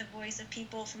strengthen the voice of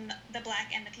people from the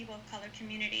Black and the people of color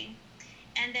community.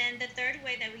 And then the third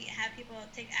way that we have people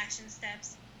take action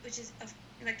steps, which is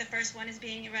like the first one is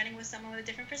running with someone with a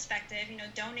different perspective,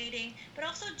 donating, but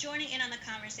also joining in on the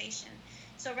conversation.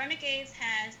 So Renegades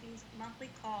has these monthly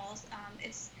calls.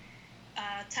 It's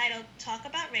titled Talk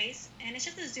About Race, and it's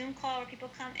just a Zoom call where people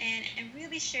come in and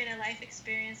really share their life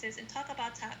experiences and talk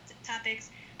about topics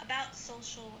about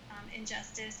social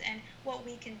injustice and what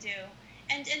we can do.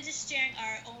 And just sharing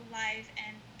our own life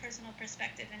and personal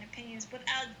perspective and opinions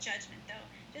without judgment, though.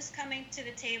 Just coming to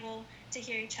the table to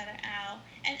hear each other out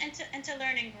and to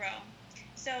learn and grow.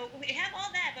 So we have all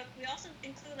that, but we also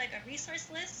include like a resource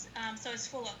list. So it's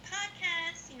full of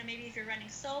podcasts, maybe if you're running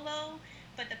solo,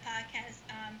 but the podcast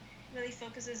really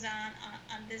focuses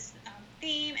on this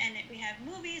theme. And we have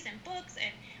movies and books,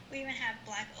 and we even have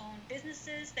Black-owned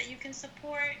businesses that you can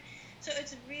support. So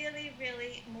it's really,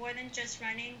 really more than just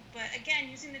running, but again,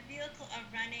 using the vehicle of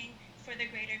running for the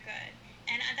greater good.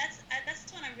 And that's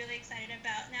what I'm really excited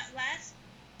about. Now, last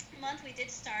month we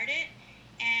did start it,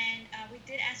 and we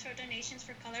did ask for donations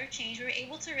for Color Change. We were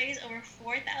able to raise over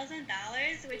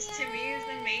 $4,000, which to me is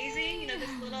amazing.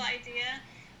 This little idea.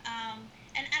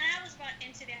 And I was brought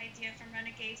into the idea from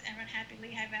Renegades and Run Happy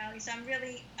Lehigh Valley, so I'm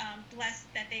really blessed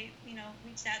that they,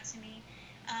 reached out to me.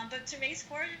 But to raise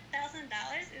 $4,000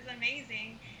 is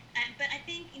amazing. But I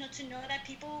think, to know that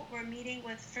people were meeting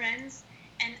with friends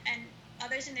and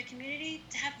others in the community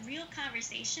to have real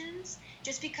conversations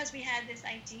just because we had this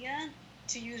idea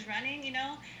to use running,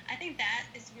 I think that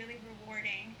is really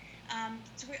rewarding.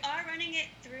 So we are running it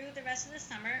through the rest of the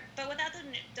summer, but without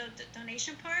the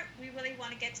donation part, we really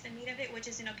want to get to the meat of it, which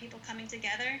is, people coming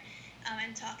together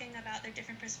and talking about their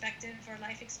different perspectives or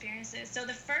life experiences. So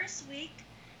the first week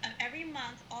of every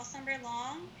month, all summer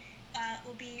long,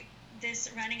 will be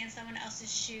this Running in Someone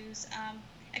Else's Shoes.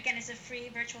 Again, it's a free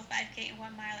virtual 5K and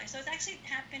 1 miler. So it's actually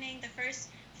happening the first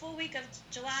full week of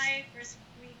July,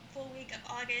 full week of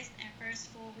August, and first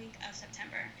full week of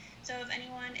September. So if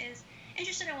anyone is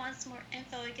interested or wants more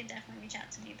info, you can definitely reach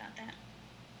out to me about that.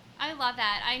 I love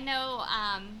that. I know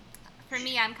for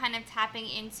me, I'm kind of tapping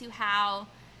into how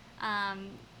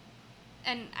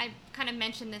And I kind of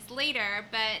mentioned this later,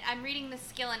 but I'm reading The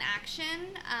Skill in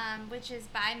Action, which is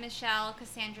by Michelle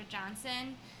Cassandra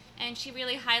Johnson, and she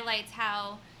really highlights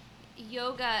how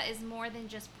yoga is more than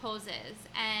just poses,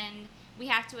 and we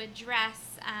have to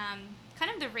address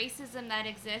kind of the racism that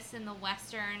exists in the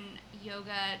Western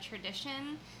yoga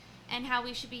tradition, and how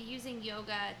we should be using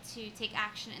yoga to take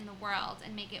action in the world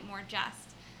and make it more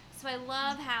just. So I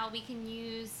love how we can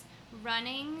use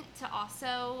running to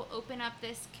also open up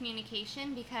this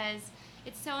communication, because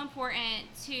it's so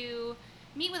important to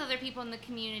meet with other people in the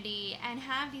community and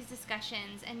have these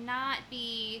discussions and not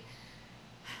be,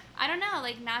 I don't know,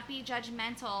 like not be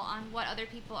judgmental on what other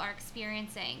people are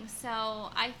experiencing. So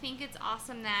I think it's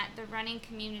awesome that the running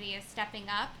community is stepping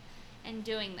up and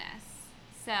doing this.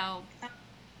 So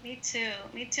Me too.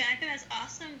 Me too. I think that's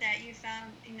awesome that you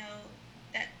found,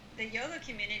 that the yoga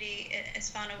community has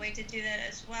found a way to do that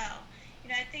as well.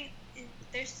 I think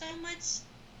there's so much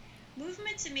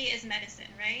movement. To me is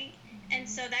medicine, right? And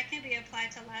so that can be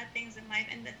applied to a lot of things in life.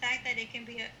 And the fact that it can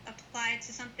be applied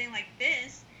to something like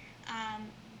this,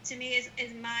 to me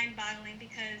is mind-boggling,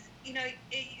 because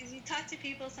you talk to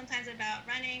people sometimes about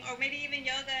running or maybe even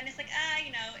yoga, and it's like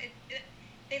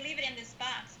they leave it in this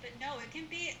box, but no, it can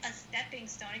be a stepping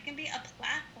stone. It can be a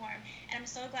platform. And I'm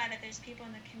so glad that there's people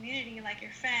in the community like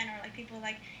your friend, or like people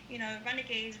like,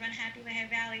 Renegades, Run Happy Lehigh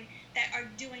Valley, that are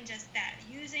doing just that,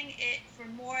 using it for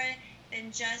more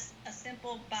than just a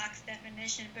simple box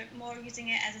definition, but more using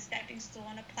it as a stepping stool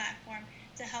and a platform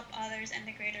to help others and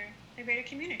the greater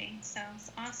community. So it's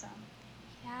awesome.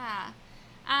 yeah.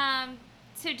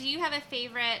 So do you have a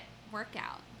favorite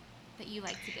workout that you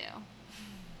like to do?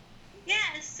 Yeah,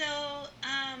 so,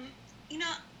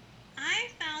 I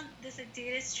found this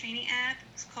Adidas training app.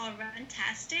 It's called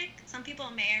Runtastic. Some people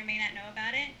may or may not know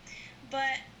about it,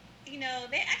 but,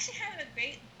 they actually have a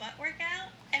great butt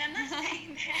workout, and I'm not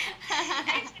saying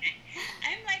that.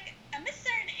 I'm a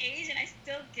certain age, and I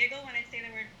still giggle when I say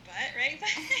the word butt, right?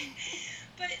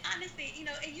 But honestly,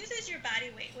 it uses your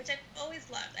body weight, which I've always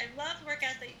loved. I love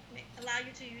workouts that allow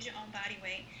you to use your own body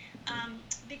weight.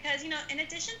 Because, in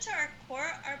addition to our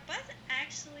core, our butts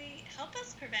actually help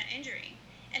us prevent injury,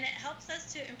 and it helps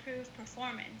us to improve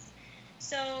performance.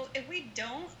 So if we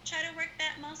don't try to work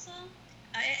that muscle,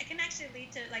 it can actually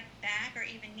lead to like back or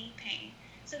even knee pain.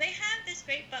 So they have this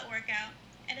great butt workout,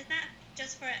 and it's not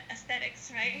just for aesthetics,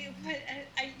 right? But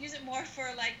I use it more for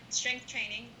like strength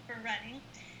training for running.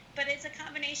 But it's a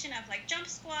combination of like jump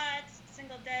squats,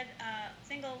 single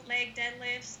leg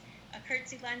deadlifts,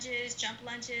 curtsy lunges, jump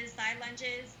lunges, side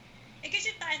lunges. It gives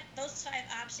you those five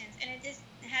options, and it just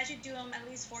has you do them at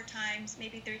least 4 times,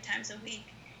 maybe 3 times a week.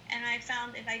 And I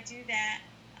found if I do that,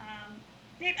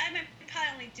 maybe I might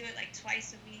probably only do it like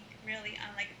twice a week, really,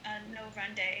 on no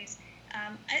run days.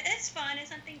 It's fun. It's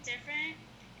something different,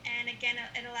 and again,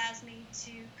 it allows me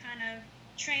to kind of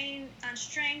train on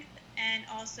strength and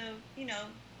also,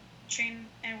 train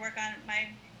and work on my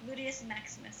gluteus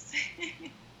maximus.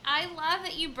 I love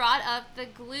that you brought up the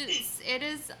glutes. It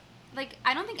is like,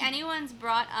 I don't think anyone's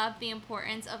brought up the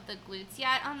importance of the glutes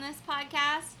yet on this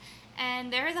podcast.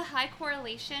 And there is a high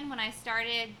correlation when I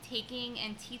started taking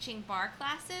and teaching bar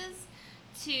classes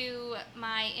to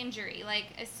my injury. Like,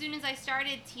 as soon as I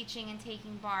started teaching and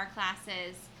taking bar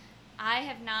classes, I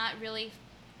have not really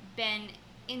been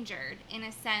injured in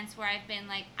a sense where I've been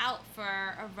like out for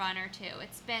a run or two.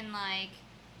 It's been like,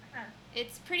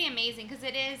 it's pretty amazing, because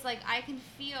it is like I can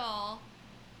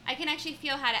actually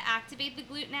feel how to activate the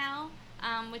glute now,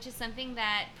 which is something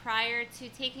that prior to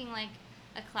taking like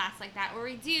a class like that where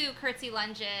we do curtsy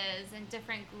lunges and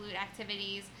different glute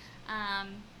activities,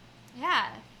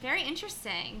 very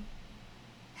interesting.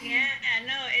 Yeah,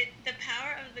 no, the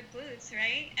power of the glutes,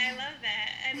 right? I love that.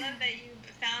 I love that you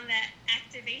found that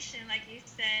activation, like you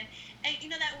said. And,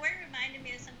 that word reminded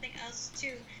me of something else,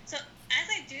 too. So as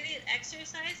I do these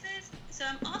exercises, so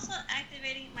I'm also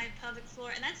activating my pelvic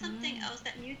floor. And that's something else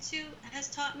that Mewtwo has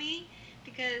taught me,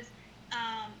 because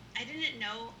I didn't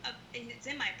know, it's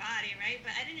in my body, right?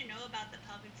 But I didn't know about the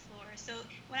pelvic floor. So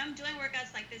when I'm doing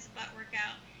workouts like this butt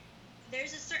workout,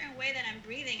 there's a certain way that I'm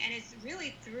breathing, and it's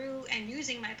really through and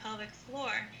using my pelvic floor.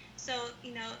 So,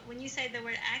 when you say the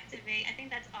word activate, I think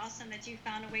that's awesome that you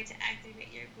found a way to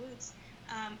activate your glutes.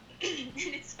 And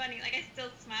it's funny, like I still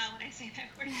smile when I say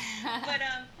that word. But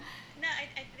no,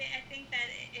 I think that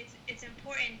it's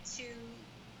important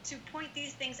to point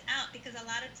these things out, because a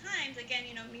lot of times, again,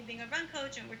 me being a run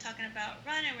coach, and we're talking about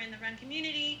run, and we're in the run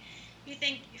community, you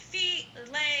think your feet, the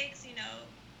legs,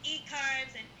 eat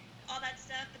carbs and all that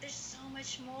stuff, but there's so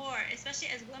much more, especially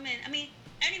as women. I mean,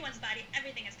 anyone's body,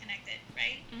 everything is connected,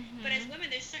 right? But as women,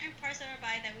 there's certain parts of our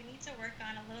identified that we need to work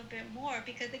on a little bit more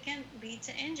because it can lead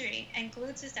to injury, and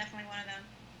glutes is definitely one of them.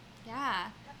 Yeah.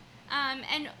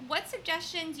 And what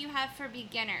suggestions do you have for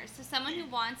beginners? So someone who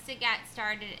wants to get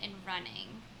started in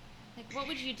running, like what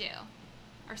would you do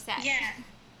or say? Yeah.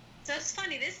 So it's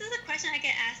funny. This is a question I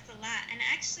get asked a lot, and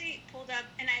I actually pulled up,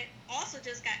 and I also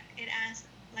just got it asked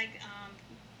like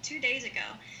 2 days ago.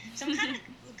 So I'm kind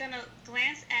of gonna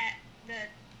glance at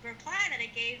the reply that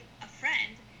I gave a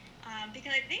friend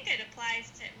because I think it applies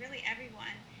to really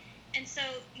everyone. And so,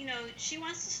 she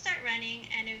wants to start running,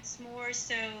 and it's more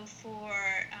so for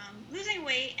losing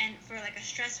weight and for like a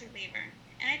stress reliever.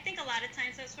 And I think a lot of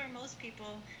times that's where most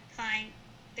people find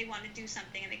they want to do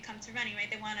something and they come to running, right?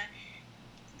 They want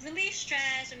to relieve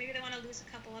stress, or maybe they want to lose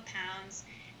a couple of pounds.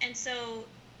 And so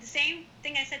the same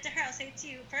thing I said to her, I'll say to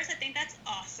you. First, I think that's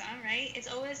awesome, right? It's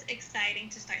always exciting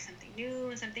to start something new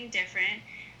and something different.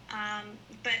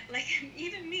 But like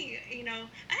even me,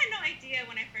 I had no idea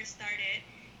when I first started,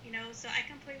 so I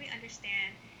completely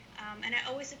understand. And I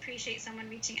always appreciate someone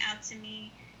reaching out to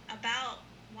me about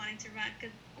wanting to run,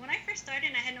 because when I first started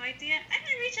and I had no idea, I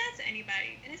didn't reach out to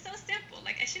anybody. And it's so simple.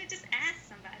 Like I should have just asked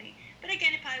somebody. But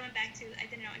again, it probably went back to I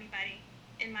didn't know anybody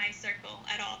in my circle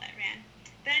at all that ran.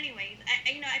 But anyways,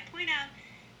 I point out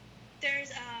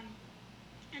there's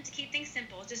and to keep things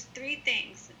simple, just three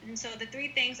things. And so the three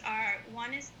things are: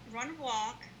 one is run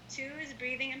walk, two is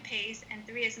breathing and pace, and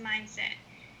three is mindset.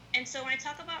 And so when I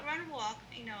talk about run walk,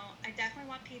 I definitely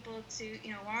want people to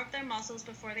warm up their muscles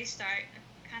before they start,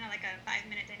 kind of like a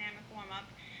 5-minute dynamic warm up.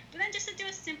 But then just to do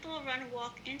a simple run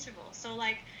walk interval. So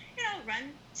like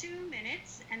run 2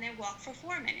 minutes and then walk for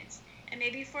 4 minutes, and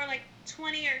maybe for like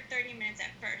 20 or 30 minutes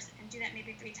at first, and do that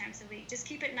maybe 3 times a week. Just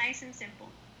keep it nice and simple.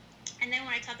 And then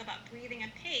when I talk about breathing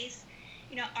and pace,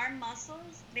 our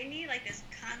muscles, they need like this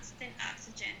constant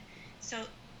oxygen. So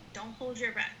don't hold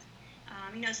your breath.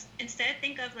 Instead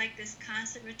think of like this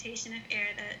constant rotation of air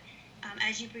that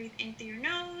as you breathe in through your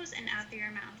nose and out through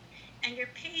your mouth. And your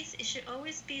pace, it should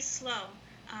always be slow,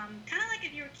 kind of like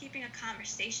if you were keeping a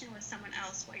conversation with someone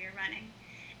else while you're running.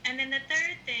 And then the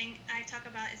third thing I talk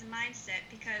about is mindset,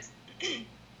 because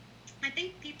I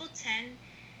think people tend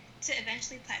to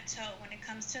eventually plateau when it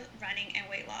comes to running and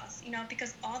weight loss,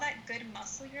 because all that good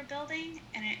muscle you're building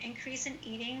and an increase in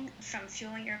eating from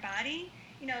fueling your body,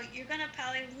 you're going to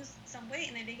probably lose some weight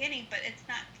in the beginning, but it's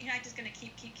not, you're not just going to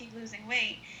keep losing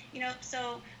weight,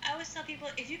 So I always tell people,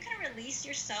 if you can release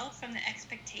yourself from the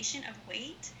expectation of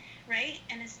weight, right,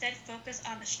 and instead focus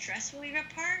on the stress reliever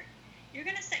part, you're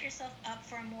going to set yourself up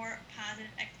for a more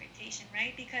positive expectation,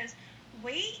 right? Because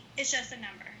weight is just a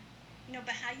number,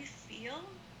 but how you feel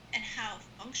and how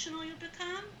functional you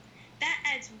become, that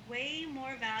adds way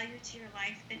more value to your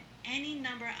life than any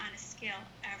number on a scale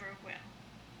ever will.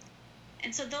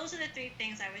 And so those are the three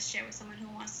things I would share with someone who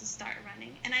wants to start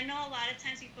running. And I know a lot of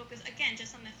times we focus, again,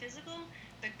 just on the physical,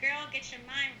 but girl, get your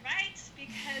mind right,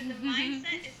 because the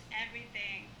mindset is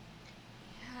everything.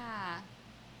 Yeah.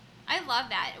 I love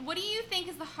that. What do you think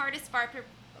is the hardest part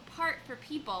for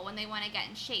people when they want to get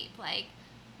in shape? Like,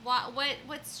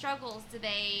 what struggles do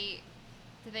they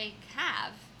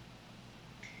have?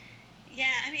 Yeah,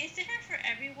 I mean, it's different for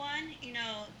everyone.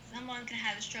 Someone can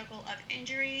have a struggle of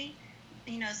injury.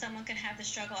 Someone can have the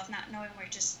struggle of not knowing where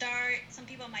to start. Some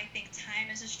people might think time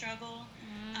is a struggle.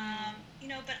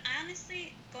 But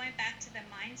honestly, going back to the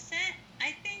mindset,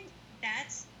 I think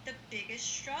that's the biggest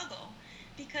struggle.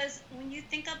 Because when you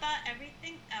think about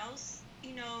everything else,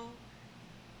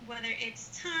 whether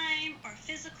it's time or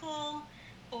physical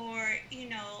or,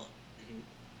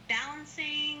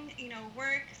 balancing,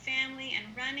 work, family,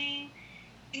 and running,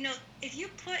 if you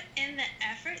put in the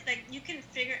effort, like you can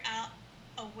figure out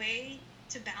a way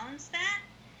to balance that.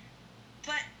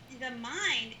 But the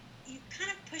mind, you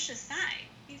kind of push aside.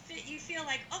 You feel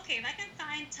like, okay, if I can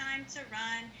find time to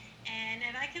run, and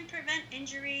if I can prevent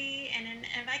injury, and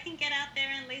if I can get out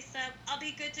there and lace up, I'll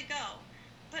be good to go.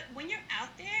 But when you're out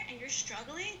there and you're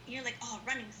struggling, you're like, oh,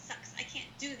 running sucks. I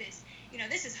can't do this.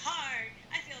 This is hard.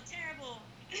 I feel terrible.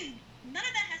 None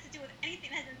of that has to do with anything.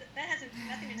 That has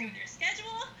nothing to do with your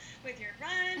schedule, with your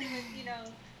run,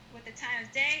 with the time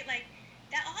of day. Like,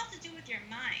 that all has to do with your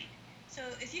mind. So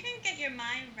if you can get your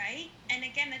mind right, and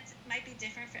again, that might be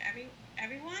different for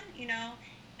everyone.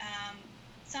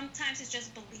 Sometimes it's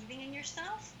just believing in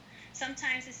yourself.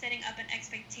 Sometimes it's setting up an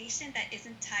expectation that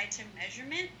isn't tied to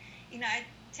measurement. I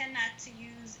tend not to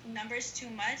use numbers too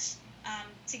much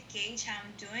to gauge how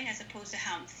I'm doing as opposed to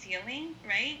how I'm feeling,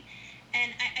 right?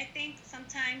 And I think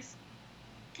sometimes,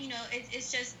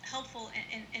 it's just helpful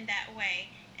in that way.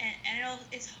 And I know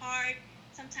it's hard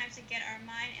sometimes to get our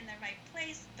mind in the right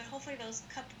place, but hopefully those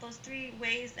 3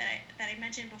 ways that I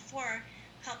mentioned before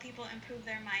help people improve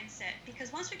their mindset.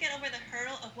 Because once we get over the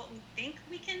hurdle of what we think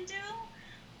we can do,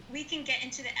 we can get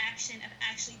into the action of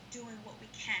actually doing what we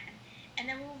can. And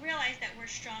then we'll realize that we're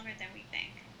stronger than we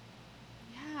think.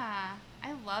 Yeah,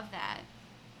 I love that.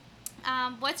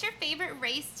 What's your favorite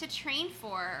race to train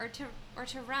for or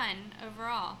to run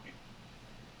overall?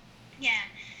 Yeah.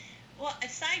 Well, a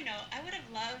side note, I would have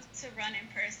loved to run in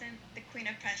person the Queen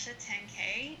of Prussia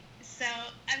 10K. So,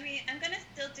 I mean, I'm going to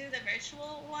still do the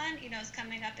virtual one. It's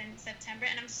coming up in September,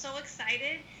 and I'm so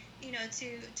excited,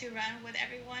 to run with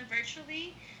everyone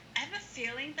virtually. I have a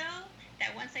feeling, though,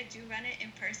 that once I do run it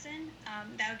in person,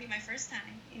 that would be my first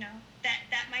time.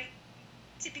 That might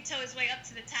tippy toe his way up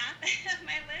to the top of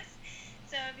my list.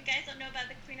 So if you guys don't know about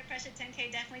the Queen of Prussia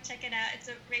 10K, definitely check it out. It's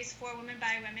a race for women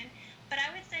by women. But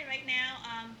I would say right now,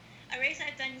 a race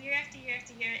I've done year after year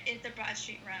after year is the Broad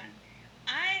Street Run.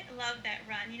 I love that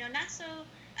run. I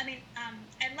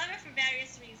love it for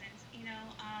various reasons.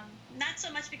 Not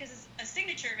so much because it's a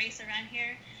signature race around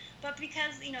here, but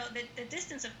because, the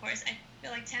distance, of course. I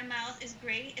feel like 10 miles is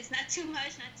great. It's not too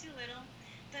much, not too little.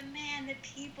 But man, the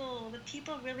people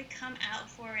really come out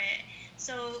for it.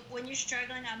 So when you're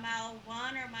struggling on mile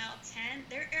 1 or mile 10,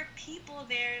 there are people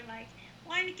there like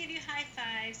wanting to give you high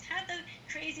fives, have the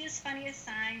craziest, funniest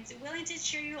signs, willing to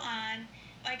cheer you on.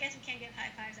 Well, I guess we can't give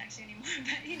high fives actually anymore,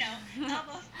 but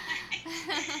elbow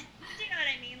fives. You know what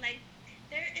I mean? Like,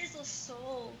 there is a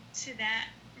soul to that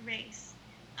race.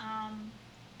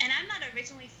 And I'm not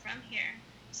originally from here.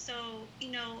 So,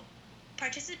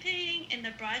 participating in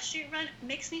the Broad Street Run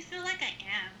makes me feel like I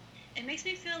am. It makes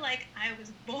me feel like I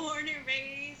was born and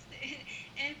raised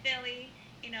in Philly.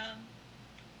 You know,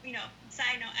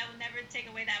 Side note, I will never take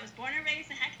away that I was born and raised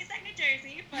in Hackensack, New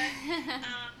Jersey. But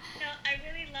I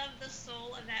really love the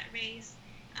soul of that race.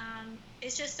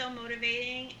 It's just so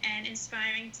motivating and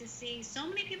inspiring to see so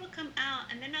many people come out,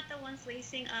 and they're not the ones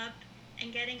lacing up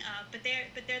and getting up, but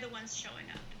they're the ones showing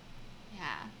up.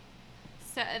 Yeah.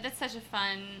 So that's such a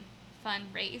fun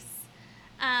race.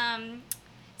 Um,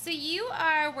 so you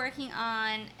are working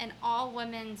on an all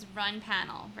women's run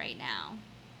panel right now.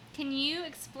 Can you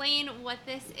explain what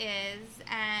this is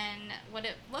and what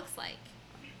it looks like?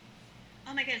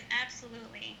 Oh my goodness,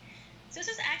 absolutely. So this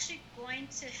was actually going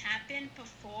to happen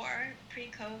before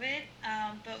pre-COVID,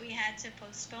 but we had to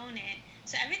postpone it.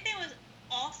 So everything was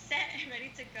all set and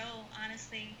ready to go,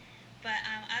 honestly. But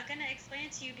I'm going to explain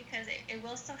it to you because it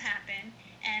will still happen,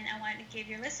 and I wanted to give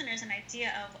your listeners an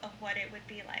idea of what it would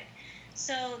be like.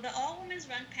 So the All Women's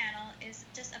Run panel is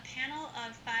just a panel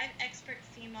of 5 expert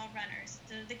female runners.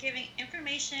 So they're giving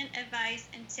information, advice,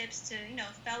 and tips to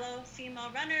fellow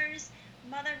female runners,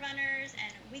 mother runners,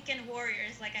 and weekend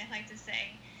warriors, like I like to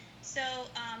say. So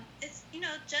it's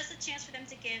just a chance for them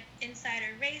to give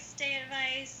insider race day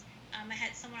advice. I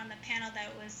had someone on the panel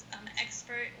that was an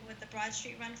expert with the Broad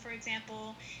Street Run, for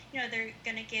example. They're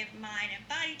going to give mind and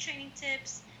body training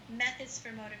tips, methods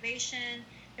for motivation.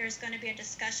 There's going to be a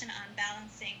discussion on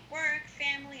balancing work,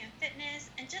 family, and fitness,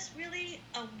 and just really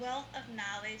a wealth of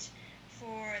knowledge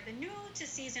for the new to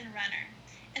seasoned runner.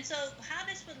 And so how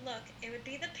this would look, it would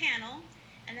be the panel,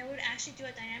 and then we would actually do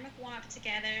a dynamic warm-up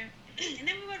together, and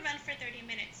then we would run for 30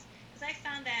 minutes. Because I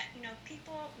found that,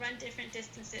 people run different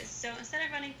distances. So instead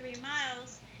of running 3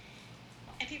 miles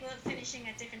and people finishing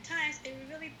at different times, it would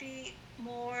really be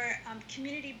more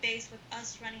community-based with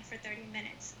us running for 30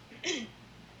 minutes.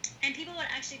 And people would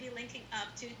actually be linking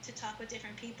up to talk with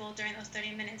different people during those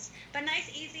 30 minutes. But nice,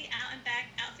 easy, out and back,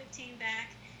 out 15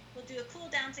 back. We'll do a cool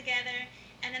down together,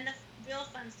 and then the real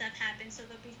fun stuff happens. So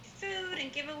there'll be food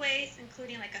and giveaways,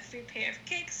 including like a free pair of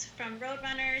kicks from road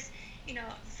runners,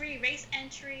 free race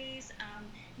entries,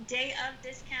 day of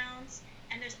discounts,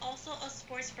 and there's also a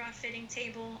sports bra fitting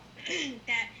table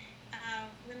that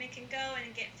women can go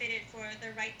and get fitted for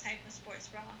the right type of sports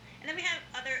bra. And then we have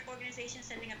other organizations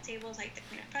setting up tables like the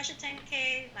Queen of Prussia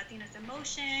 10K, Latinas in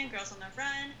Motion, Girls on the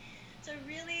Run. So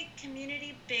really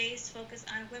community-based, focus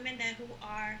on women who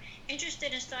are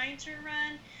interested in starting to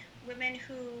run, women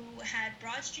who had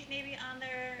Broad Street maybe on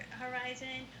their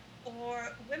horizon,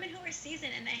 or women who are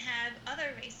seasoned and they have other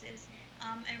races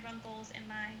and run goals in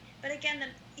mind. But again,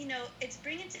 it's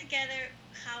bringing together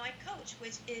how I coach,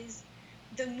 which is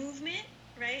the movement,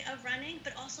 right, of running,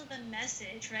 but also the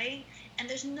message, right? And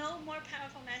there's no more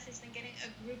powerful message than getting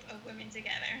a group of women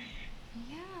together.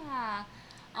 Yeah.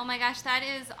 Oh my gosh, that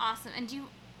is awesome. And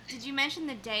did you mention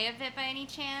the day of it by any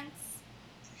chance?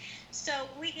 So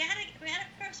we had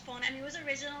to postpone. I mean, it was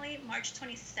originally March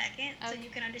 22nd, so you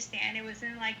can understand it was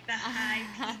in like the high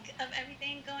peak of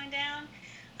everything going down.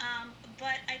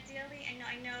 But ideally,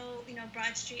 I know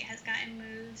Broad Street has gotten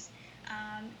moves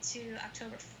to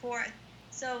October 4th.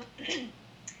 So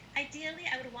ideally,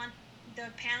 I would want the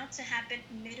panel to happen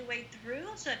midway through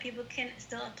so that people can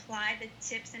still apply the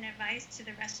tips and advice to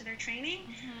the rest of their training.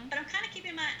 Mm-hmm. But I'm kind of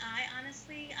keeping my eye,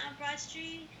 honestly, on Broad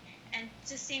Street and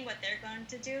just seeing what they're going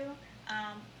to do.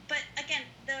 But again,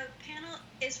 the panel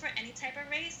is for any type of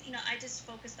race. I just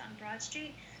focused on Broad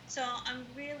Street. So I'm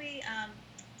really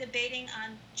debating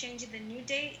on changing the new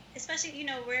date, especially,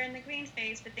 we're in the green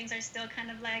phase, but things are still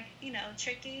kind of like,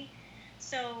 tricky.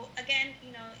 So again,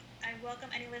 I welcome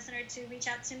any listener to reach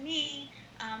out to me.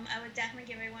 I would definitely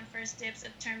give everyone first dibs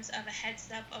in terms of a heads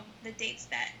up of the dates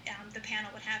that the panel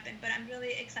would happen. But I'm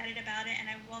really excited about it, and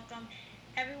I welcome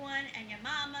everyone and your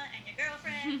mama and your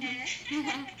girlfriend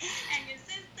and your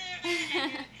sister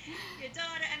and your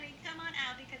daughter. I mean, come on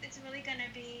out because it's really going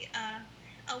to be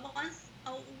a once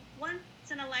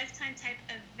in a lifetime type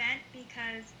event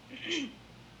because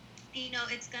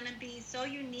it's going to be so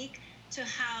unique to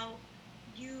how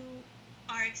you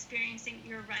are experiencing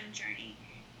your run journey,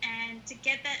 and to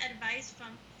get that advice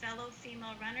from fellow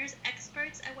female runners,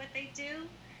 experts at what they do,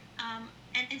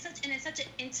 and in such an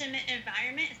intimate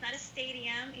environment. It's not a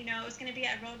stadium, it's going to be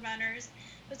at Road Runners,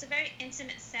 but it's a very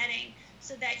intimate setting,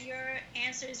 so that your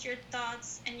answers, your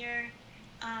thoughts, and your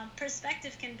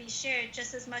perspective can be shared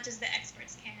just as much as the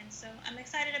experts can. So I'm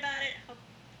excited about it. Hope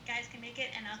you guys can make it,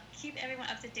 and I'll keep everyone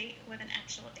up to date with an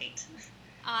actual date.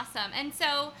 Awesome. And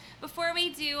so before we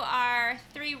do our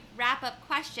 3 wrap-up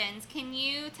questions, can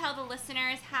you tell the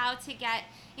listeners how to get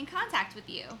in contact with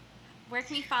you? Where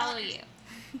can we follow you?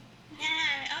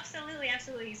 Yeah, absolutely.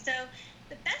 So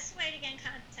the best way to get in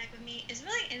contact with me is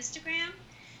really Instagram.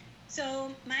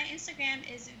 So my Instagram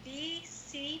is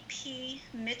VCP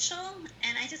Mitchell,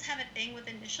 and I just have a thing with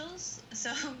initials. So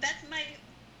that's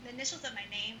the initials of my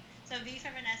name. So V for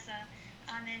Vanessa,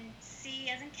 and then C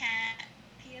as in cat,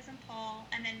 P as in Paul,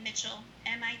 and then Mitchell,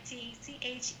 Mitchell.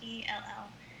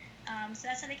 So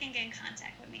that's how they can get in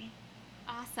contact with me.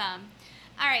 Awesome.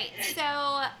 All right.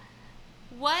 So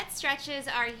what stretches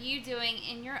are you doing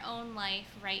in your own life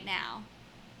right now?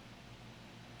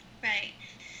 Right.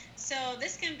 So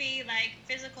this can be like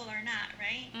physical or not,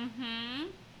 right?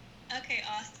 Mm-hmm. Okay,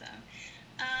 awesome.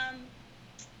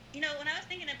 When I was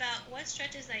thinking about what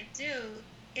stretches I do,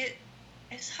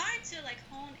 it's hard to like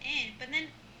hone in, but then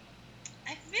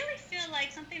I really feel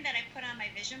like something that I put on my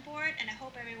vision board, and I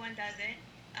hope everyone does it,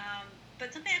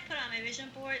 but something I put on my vision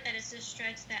board that is a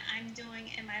stretch that I'm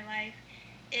doing in my life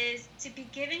is to be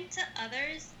giving to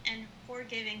others and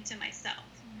forgiving to myself.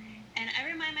 And I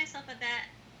remind myself of that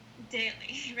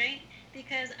daily, right?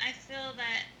 Because I feel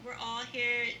that we're all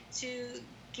here to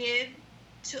give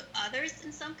to others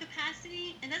in some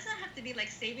capacity, and it doesn't have to be like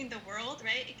saving the world,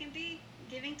 right? It can be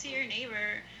giving to your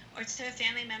neighbor or to a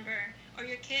family member or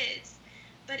your kids.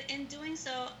 But in doing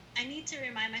so, I need to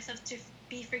remind myself to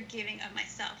be forgiving of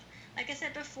myself. Like I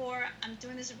said before, I'm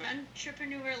doing this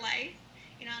entrepreneur life,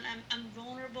 and I'm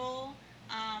vulnerable,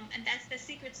 and that's the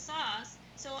secret sauce.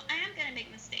 So I am going to make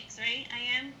mistakes, right? I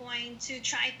am going to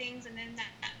try things and then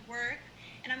not work,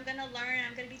 and I'm going to learn, and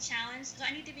I'm going to be challenged. So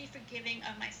I need to be forgiving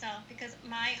of myself because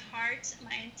my heart,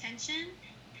 my intention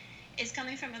is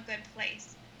coming from a good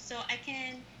place. So I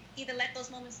can either let those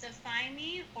moments define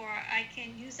me, or I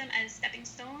can use them as stepping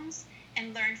stones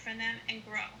and learn from them and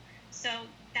grow. So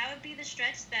that would be the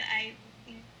stretch that I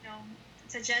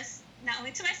suggest not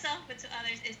only to myself but to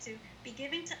others, is to be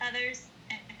giving to others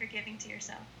and forgiving to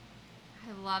yourself.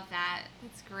 I love that.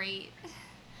 That's great.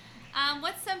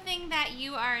 What's something that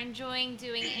you are enjoying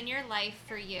doing in your life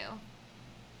for you?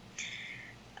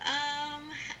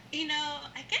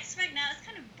 I guess right now it's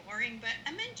kind of boring, but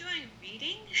I'm enjoying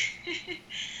reading.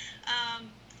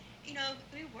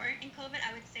 We weren't in COVID,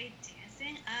 I would say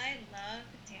dancing. I love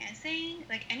dancing,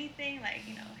 like anything, like,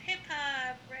 hip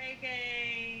hop,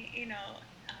 reggae,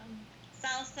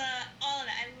 salsa, all of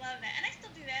that. I love that. And I still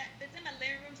do that. But in my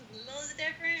living room, it's a little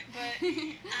different. But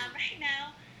right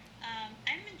now,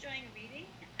 I'm enjoying reading.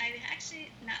 I've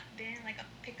actually not been like a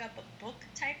pick up a book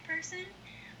type person,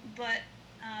 but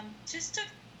just to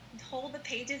hold the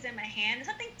pages in my hand,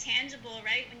 something tangible,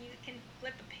 right? When you can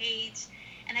flip a page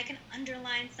and I can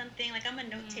underline something, like I'm a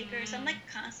note taker, so I'm like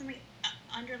constantly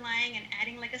underlining and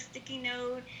adding like a sticky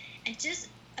note and just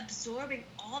absorbing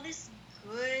all this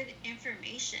good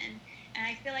information. And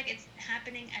I feel like it's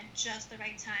happening at just the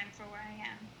right time for where I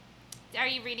am. Are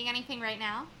you reading anything right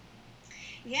now?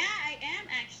 Yeah, I am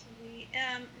actually.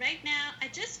 Right now, I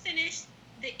just finished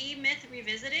the E-Myth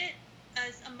Revisited,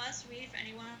 as a must-read for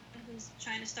anyone who's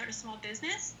trying to start a small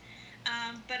business.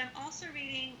 But I'm also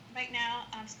reading right now,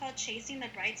 it's called Chasing the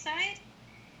Bright Side.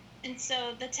 And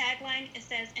so the tagline, it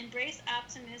says, "Embrace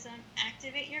optimism,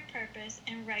 activate your purpose,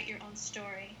 and write your own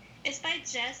story." It's by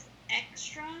Jess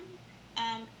Ekstrom.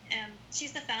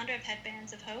 She's the founder of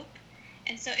Headbands of Hope,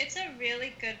 and so it's a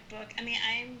really good book. I mean,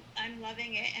 I'm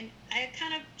loving it, and I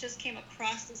kind of just came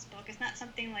across this book. It's not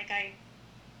something like I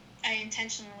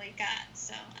intentionally got,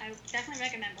 so I definitely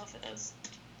recommend both of those.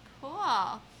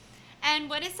 Cool. And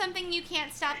what is something you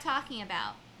can't stop talking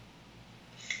about?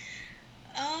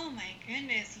 Oh my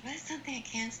goodness, what is something I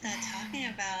can't stop talking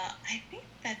about? I think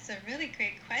that's a really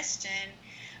great question.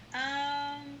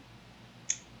 Um,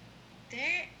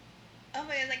 there. Oh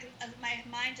my God, like my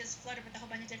mind just flooded with a whole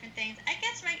bunch of different things. I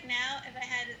guess right now, if I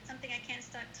had something I can't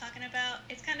stop talking about,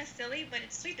 it's kind of silly, but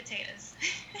it's sweet potatoes.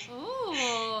 Ooh.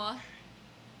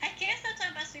 I can't stop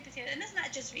talking about sweet potatoes, and it's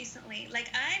not just recently.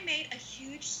 Like, I made a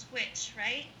huge switch,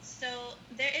 right? So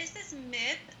there is this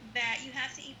myth that you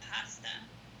have to eat pasta,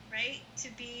 right, to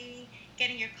be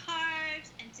getting your carbs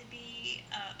and to be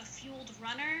a fueled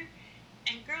runner.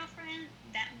 And girlfriend,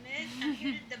 that myth, I'm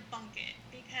here to debunk it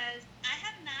because I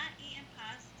have not eaten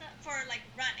pasta for like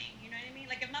running. You know what I mean?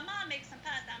 Like if my mom makes some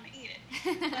pasta, I'm gonna eat it.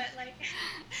 But like,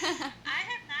 I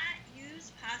have not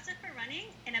used pasta for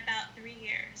running in about 3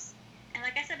 years. And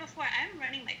like I said before, I'm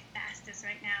running like fastest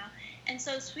right now. And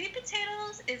so sweet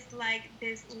potatoes is like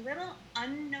this little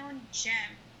unknown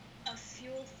gem of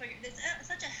fuel for you. It's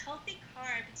such a healthy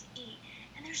carb to eat.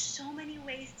 And there's so many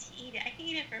ways to eat it. I can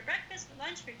eat it for breakfast, for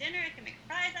lunch, for dinner. I can make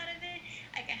fries out of it.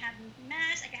 I can have them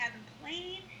mashed. I can have them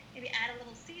plain. Maybe add a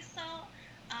little sea salt.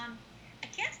 I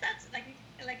can't stop like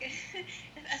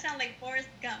I sound like Forrest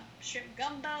Gump. Shrimp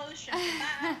gumbo, shrimp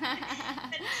kebab.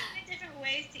 But there's so many different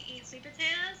ways to eat sweet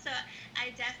potatoes. So I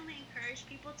definitely encourage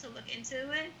people to look into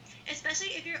it,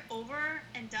 especially if you're over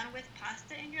and done with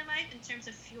pasta in your life in terms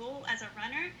of fuel as a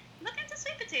runner. Look into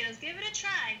sweet potatoes. Give it a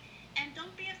try. And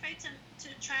don't be afraid to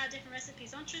try out different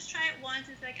recipes. Don't just try it once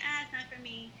and say, like, it's not for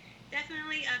me.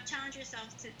 Definitely challenge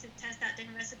yourself to test out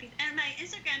different recipes. And my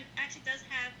Instagram actually does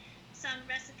have some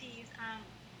recipes,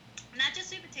 not just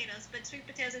sweet potatoes, but sweet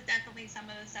potatoes is definitely some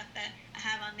of the stuff that I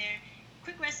have on there.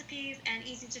 Quick recipes and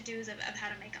easy to-dos of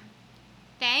how to make them.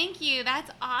 Thank you.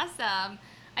 That's awesome.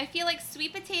 I feel like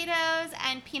sweet potatoes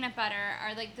and peanut butter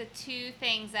are like the two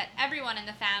things that everyone in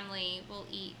the family will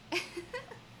eat.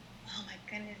 Oh my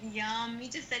goodness, yum. You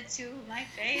just said two of my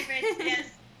favorites.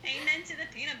 Yes, amen to the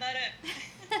peanut butter.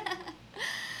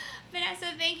 Vanessa,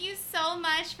 thank you so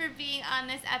much for being on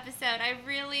this episode. I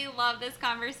really love this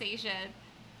conversation.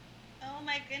 Oh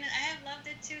my goodness, I have loved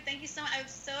it too. Thank you so much. I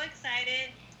was so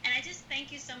excited. And I just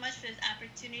thank you so much for this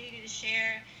opportunity to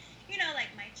share, like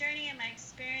my journey and my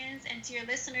experience, and to your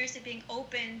listeners to being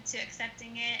open to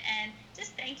accepting it. And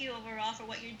just thank you overall for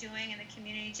what you're doing in the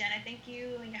community, Jen. I think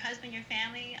you and your husband, your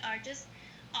family are just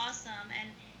awesome. And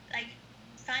like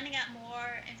finding out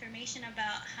more information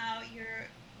about how you're,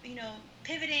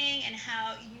 pivoting and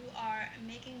how you are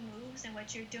making moves and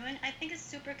what you're doing, I think is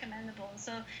super commendable.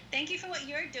 So thank you for what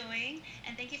you're doing,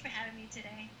 and thank you for having me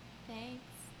today. Thanks.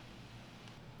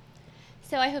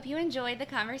 So I hope you enjoyed the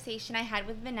conversation I had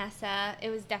with Vanessa. It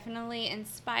was definitely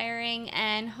inspiring,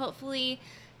 and hopefully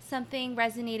something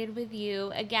resonated with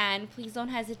you. Again, please don't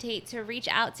hesitate to reach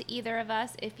out to either of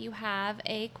us if you have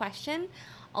a question.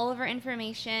 All of our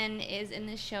information is in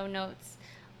the show notes.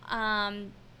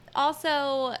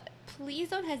 Also, please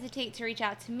don't hesitate to reach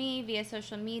out to me via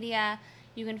social media.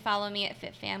 You can follow me at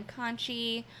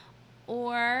FitFamConchi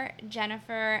or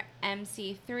Jennifer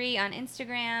MC3 on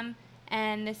Instagram,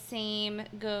 and the same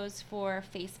goes for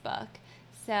Facebook.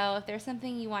 So if there's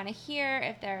something you want to hear,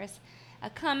 if there's a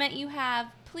comment you have,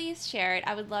 please share it.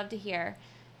 I would love to hear.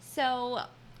 So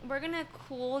we're going to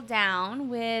cool down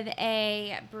with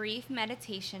a brief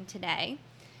meditation today.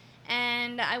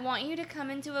 And I want you to come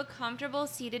into a comfortable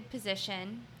seated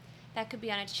position. That could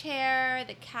be on a chair,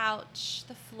 the couch,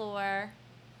 the floor.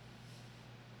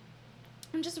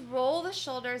 And just roll the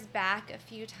shoulders back a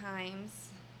few times.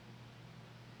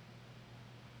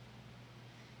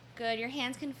 Good. Your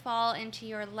hands can fall into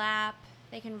your lap.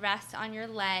 They can rest on your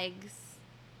legs.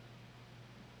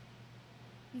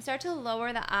 And start to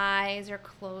lower the eyes or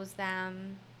close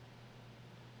them.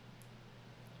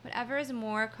 Whatever is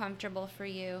more comfortable for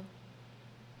you.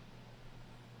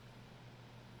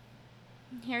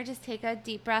 Here, just take a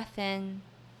deep breath in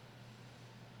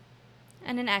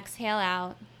and an exhale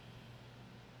out.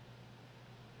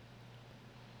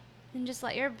 And just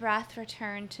let your breath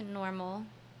return to normal.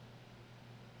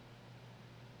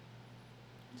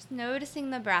 Just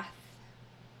noticing the breath.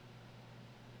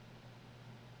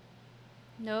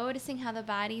 Noticing how the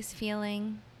body's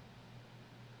feeling.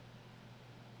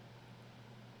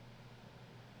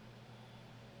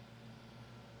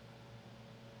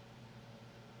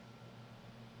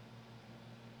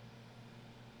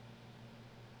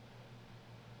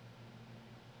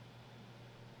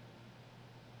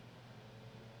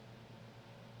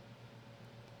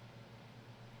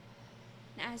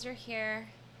 As you're here,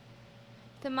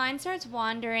 if the mind starts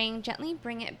wandering, gently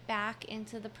bring it back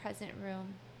into the present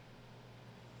room.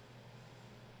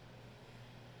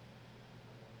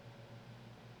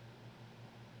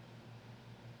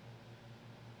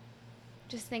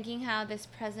 Just thinking how this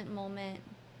present moment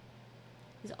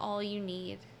is all you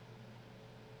need.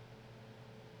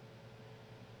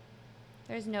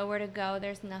 There's nowhere to go,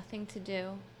 there's nothing to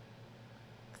do,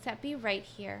 except be right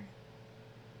here.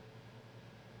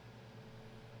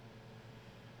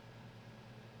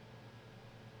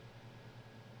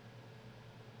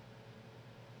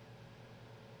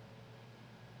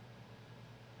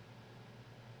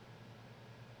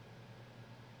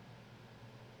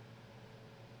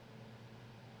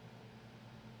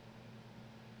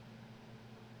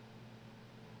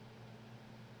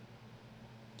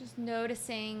 Just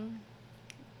noticing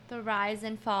the rise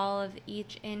and fall of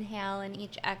each inhale and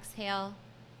each exhale.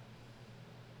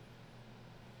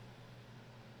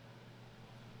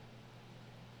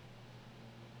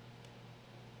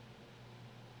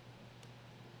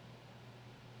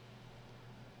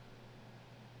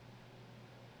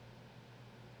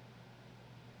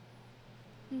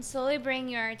 And slowly bring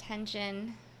your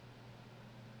attention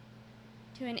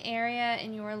to an area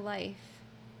in your life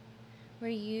where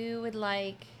you would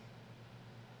like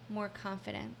more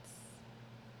confidence.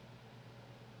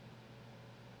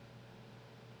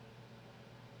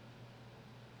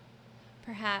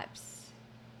 Perhaps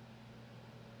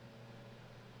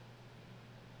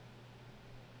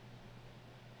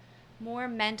more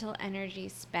mental energy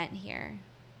spent here.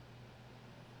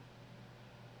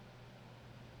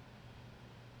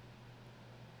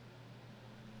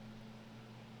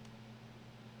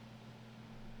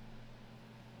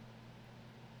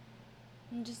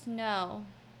 And just know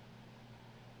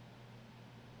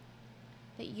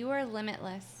that you are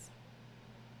limitless.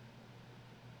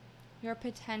 Your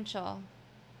potential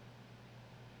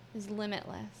is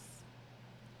limitless.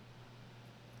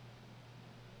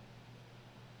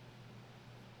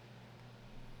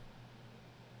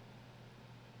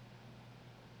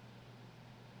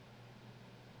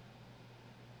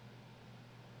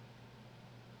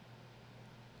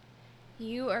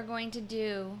 You are going to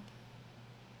do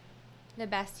the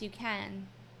best you can.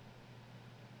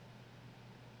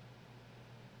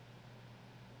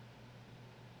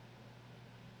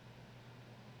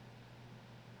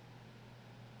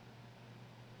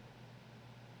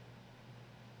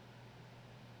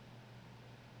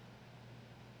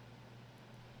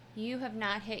 You have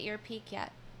not hit your peak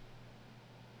yet.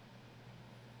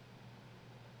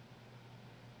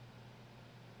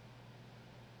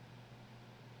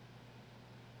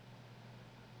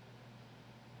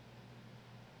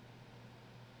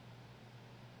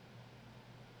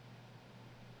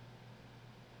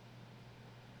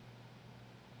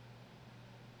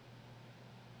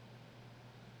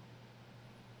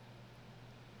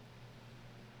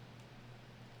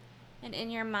 And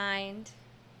in your mind,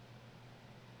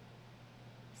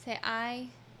 say, I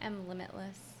am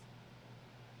limitless.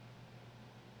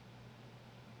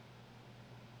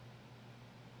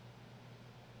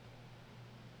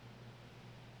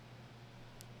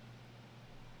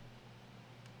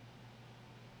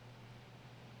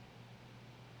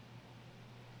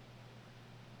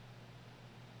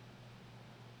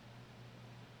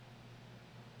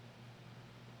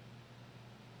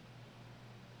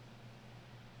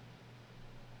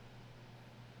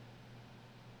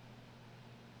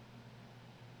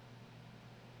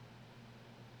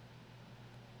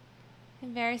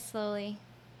 And very slowly,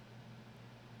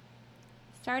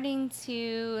 starting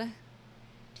to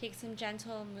take some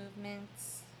gentle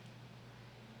movements,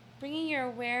 bringing your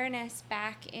awareness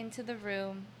back into the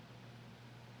room.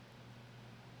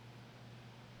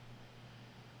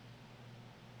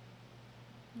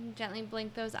 And gently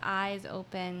blink those eyes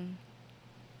open.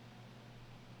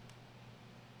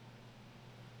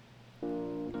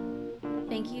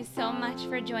 Thank you so much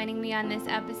for joining me on this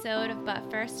episode of But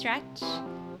First Stretch.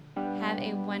 Have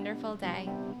a wonderful day.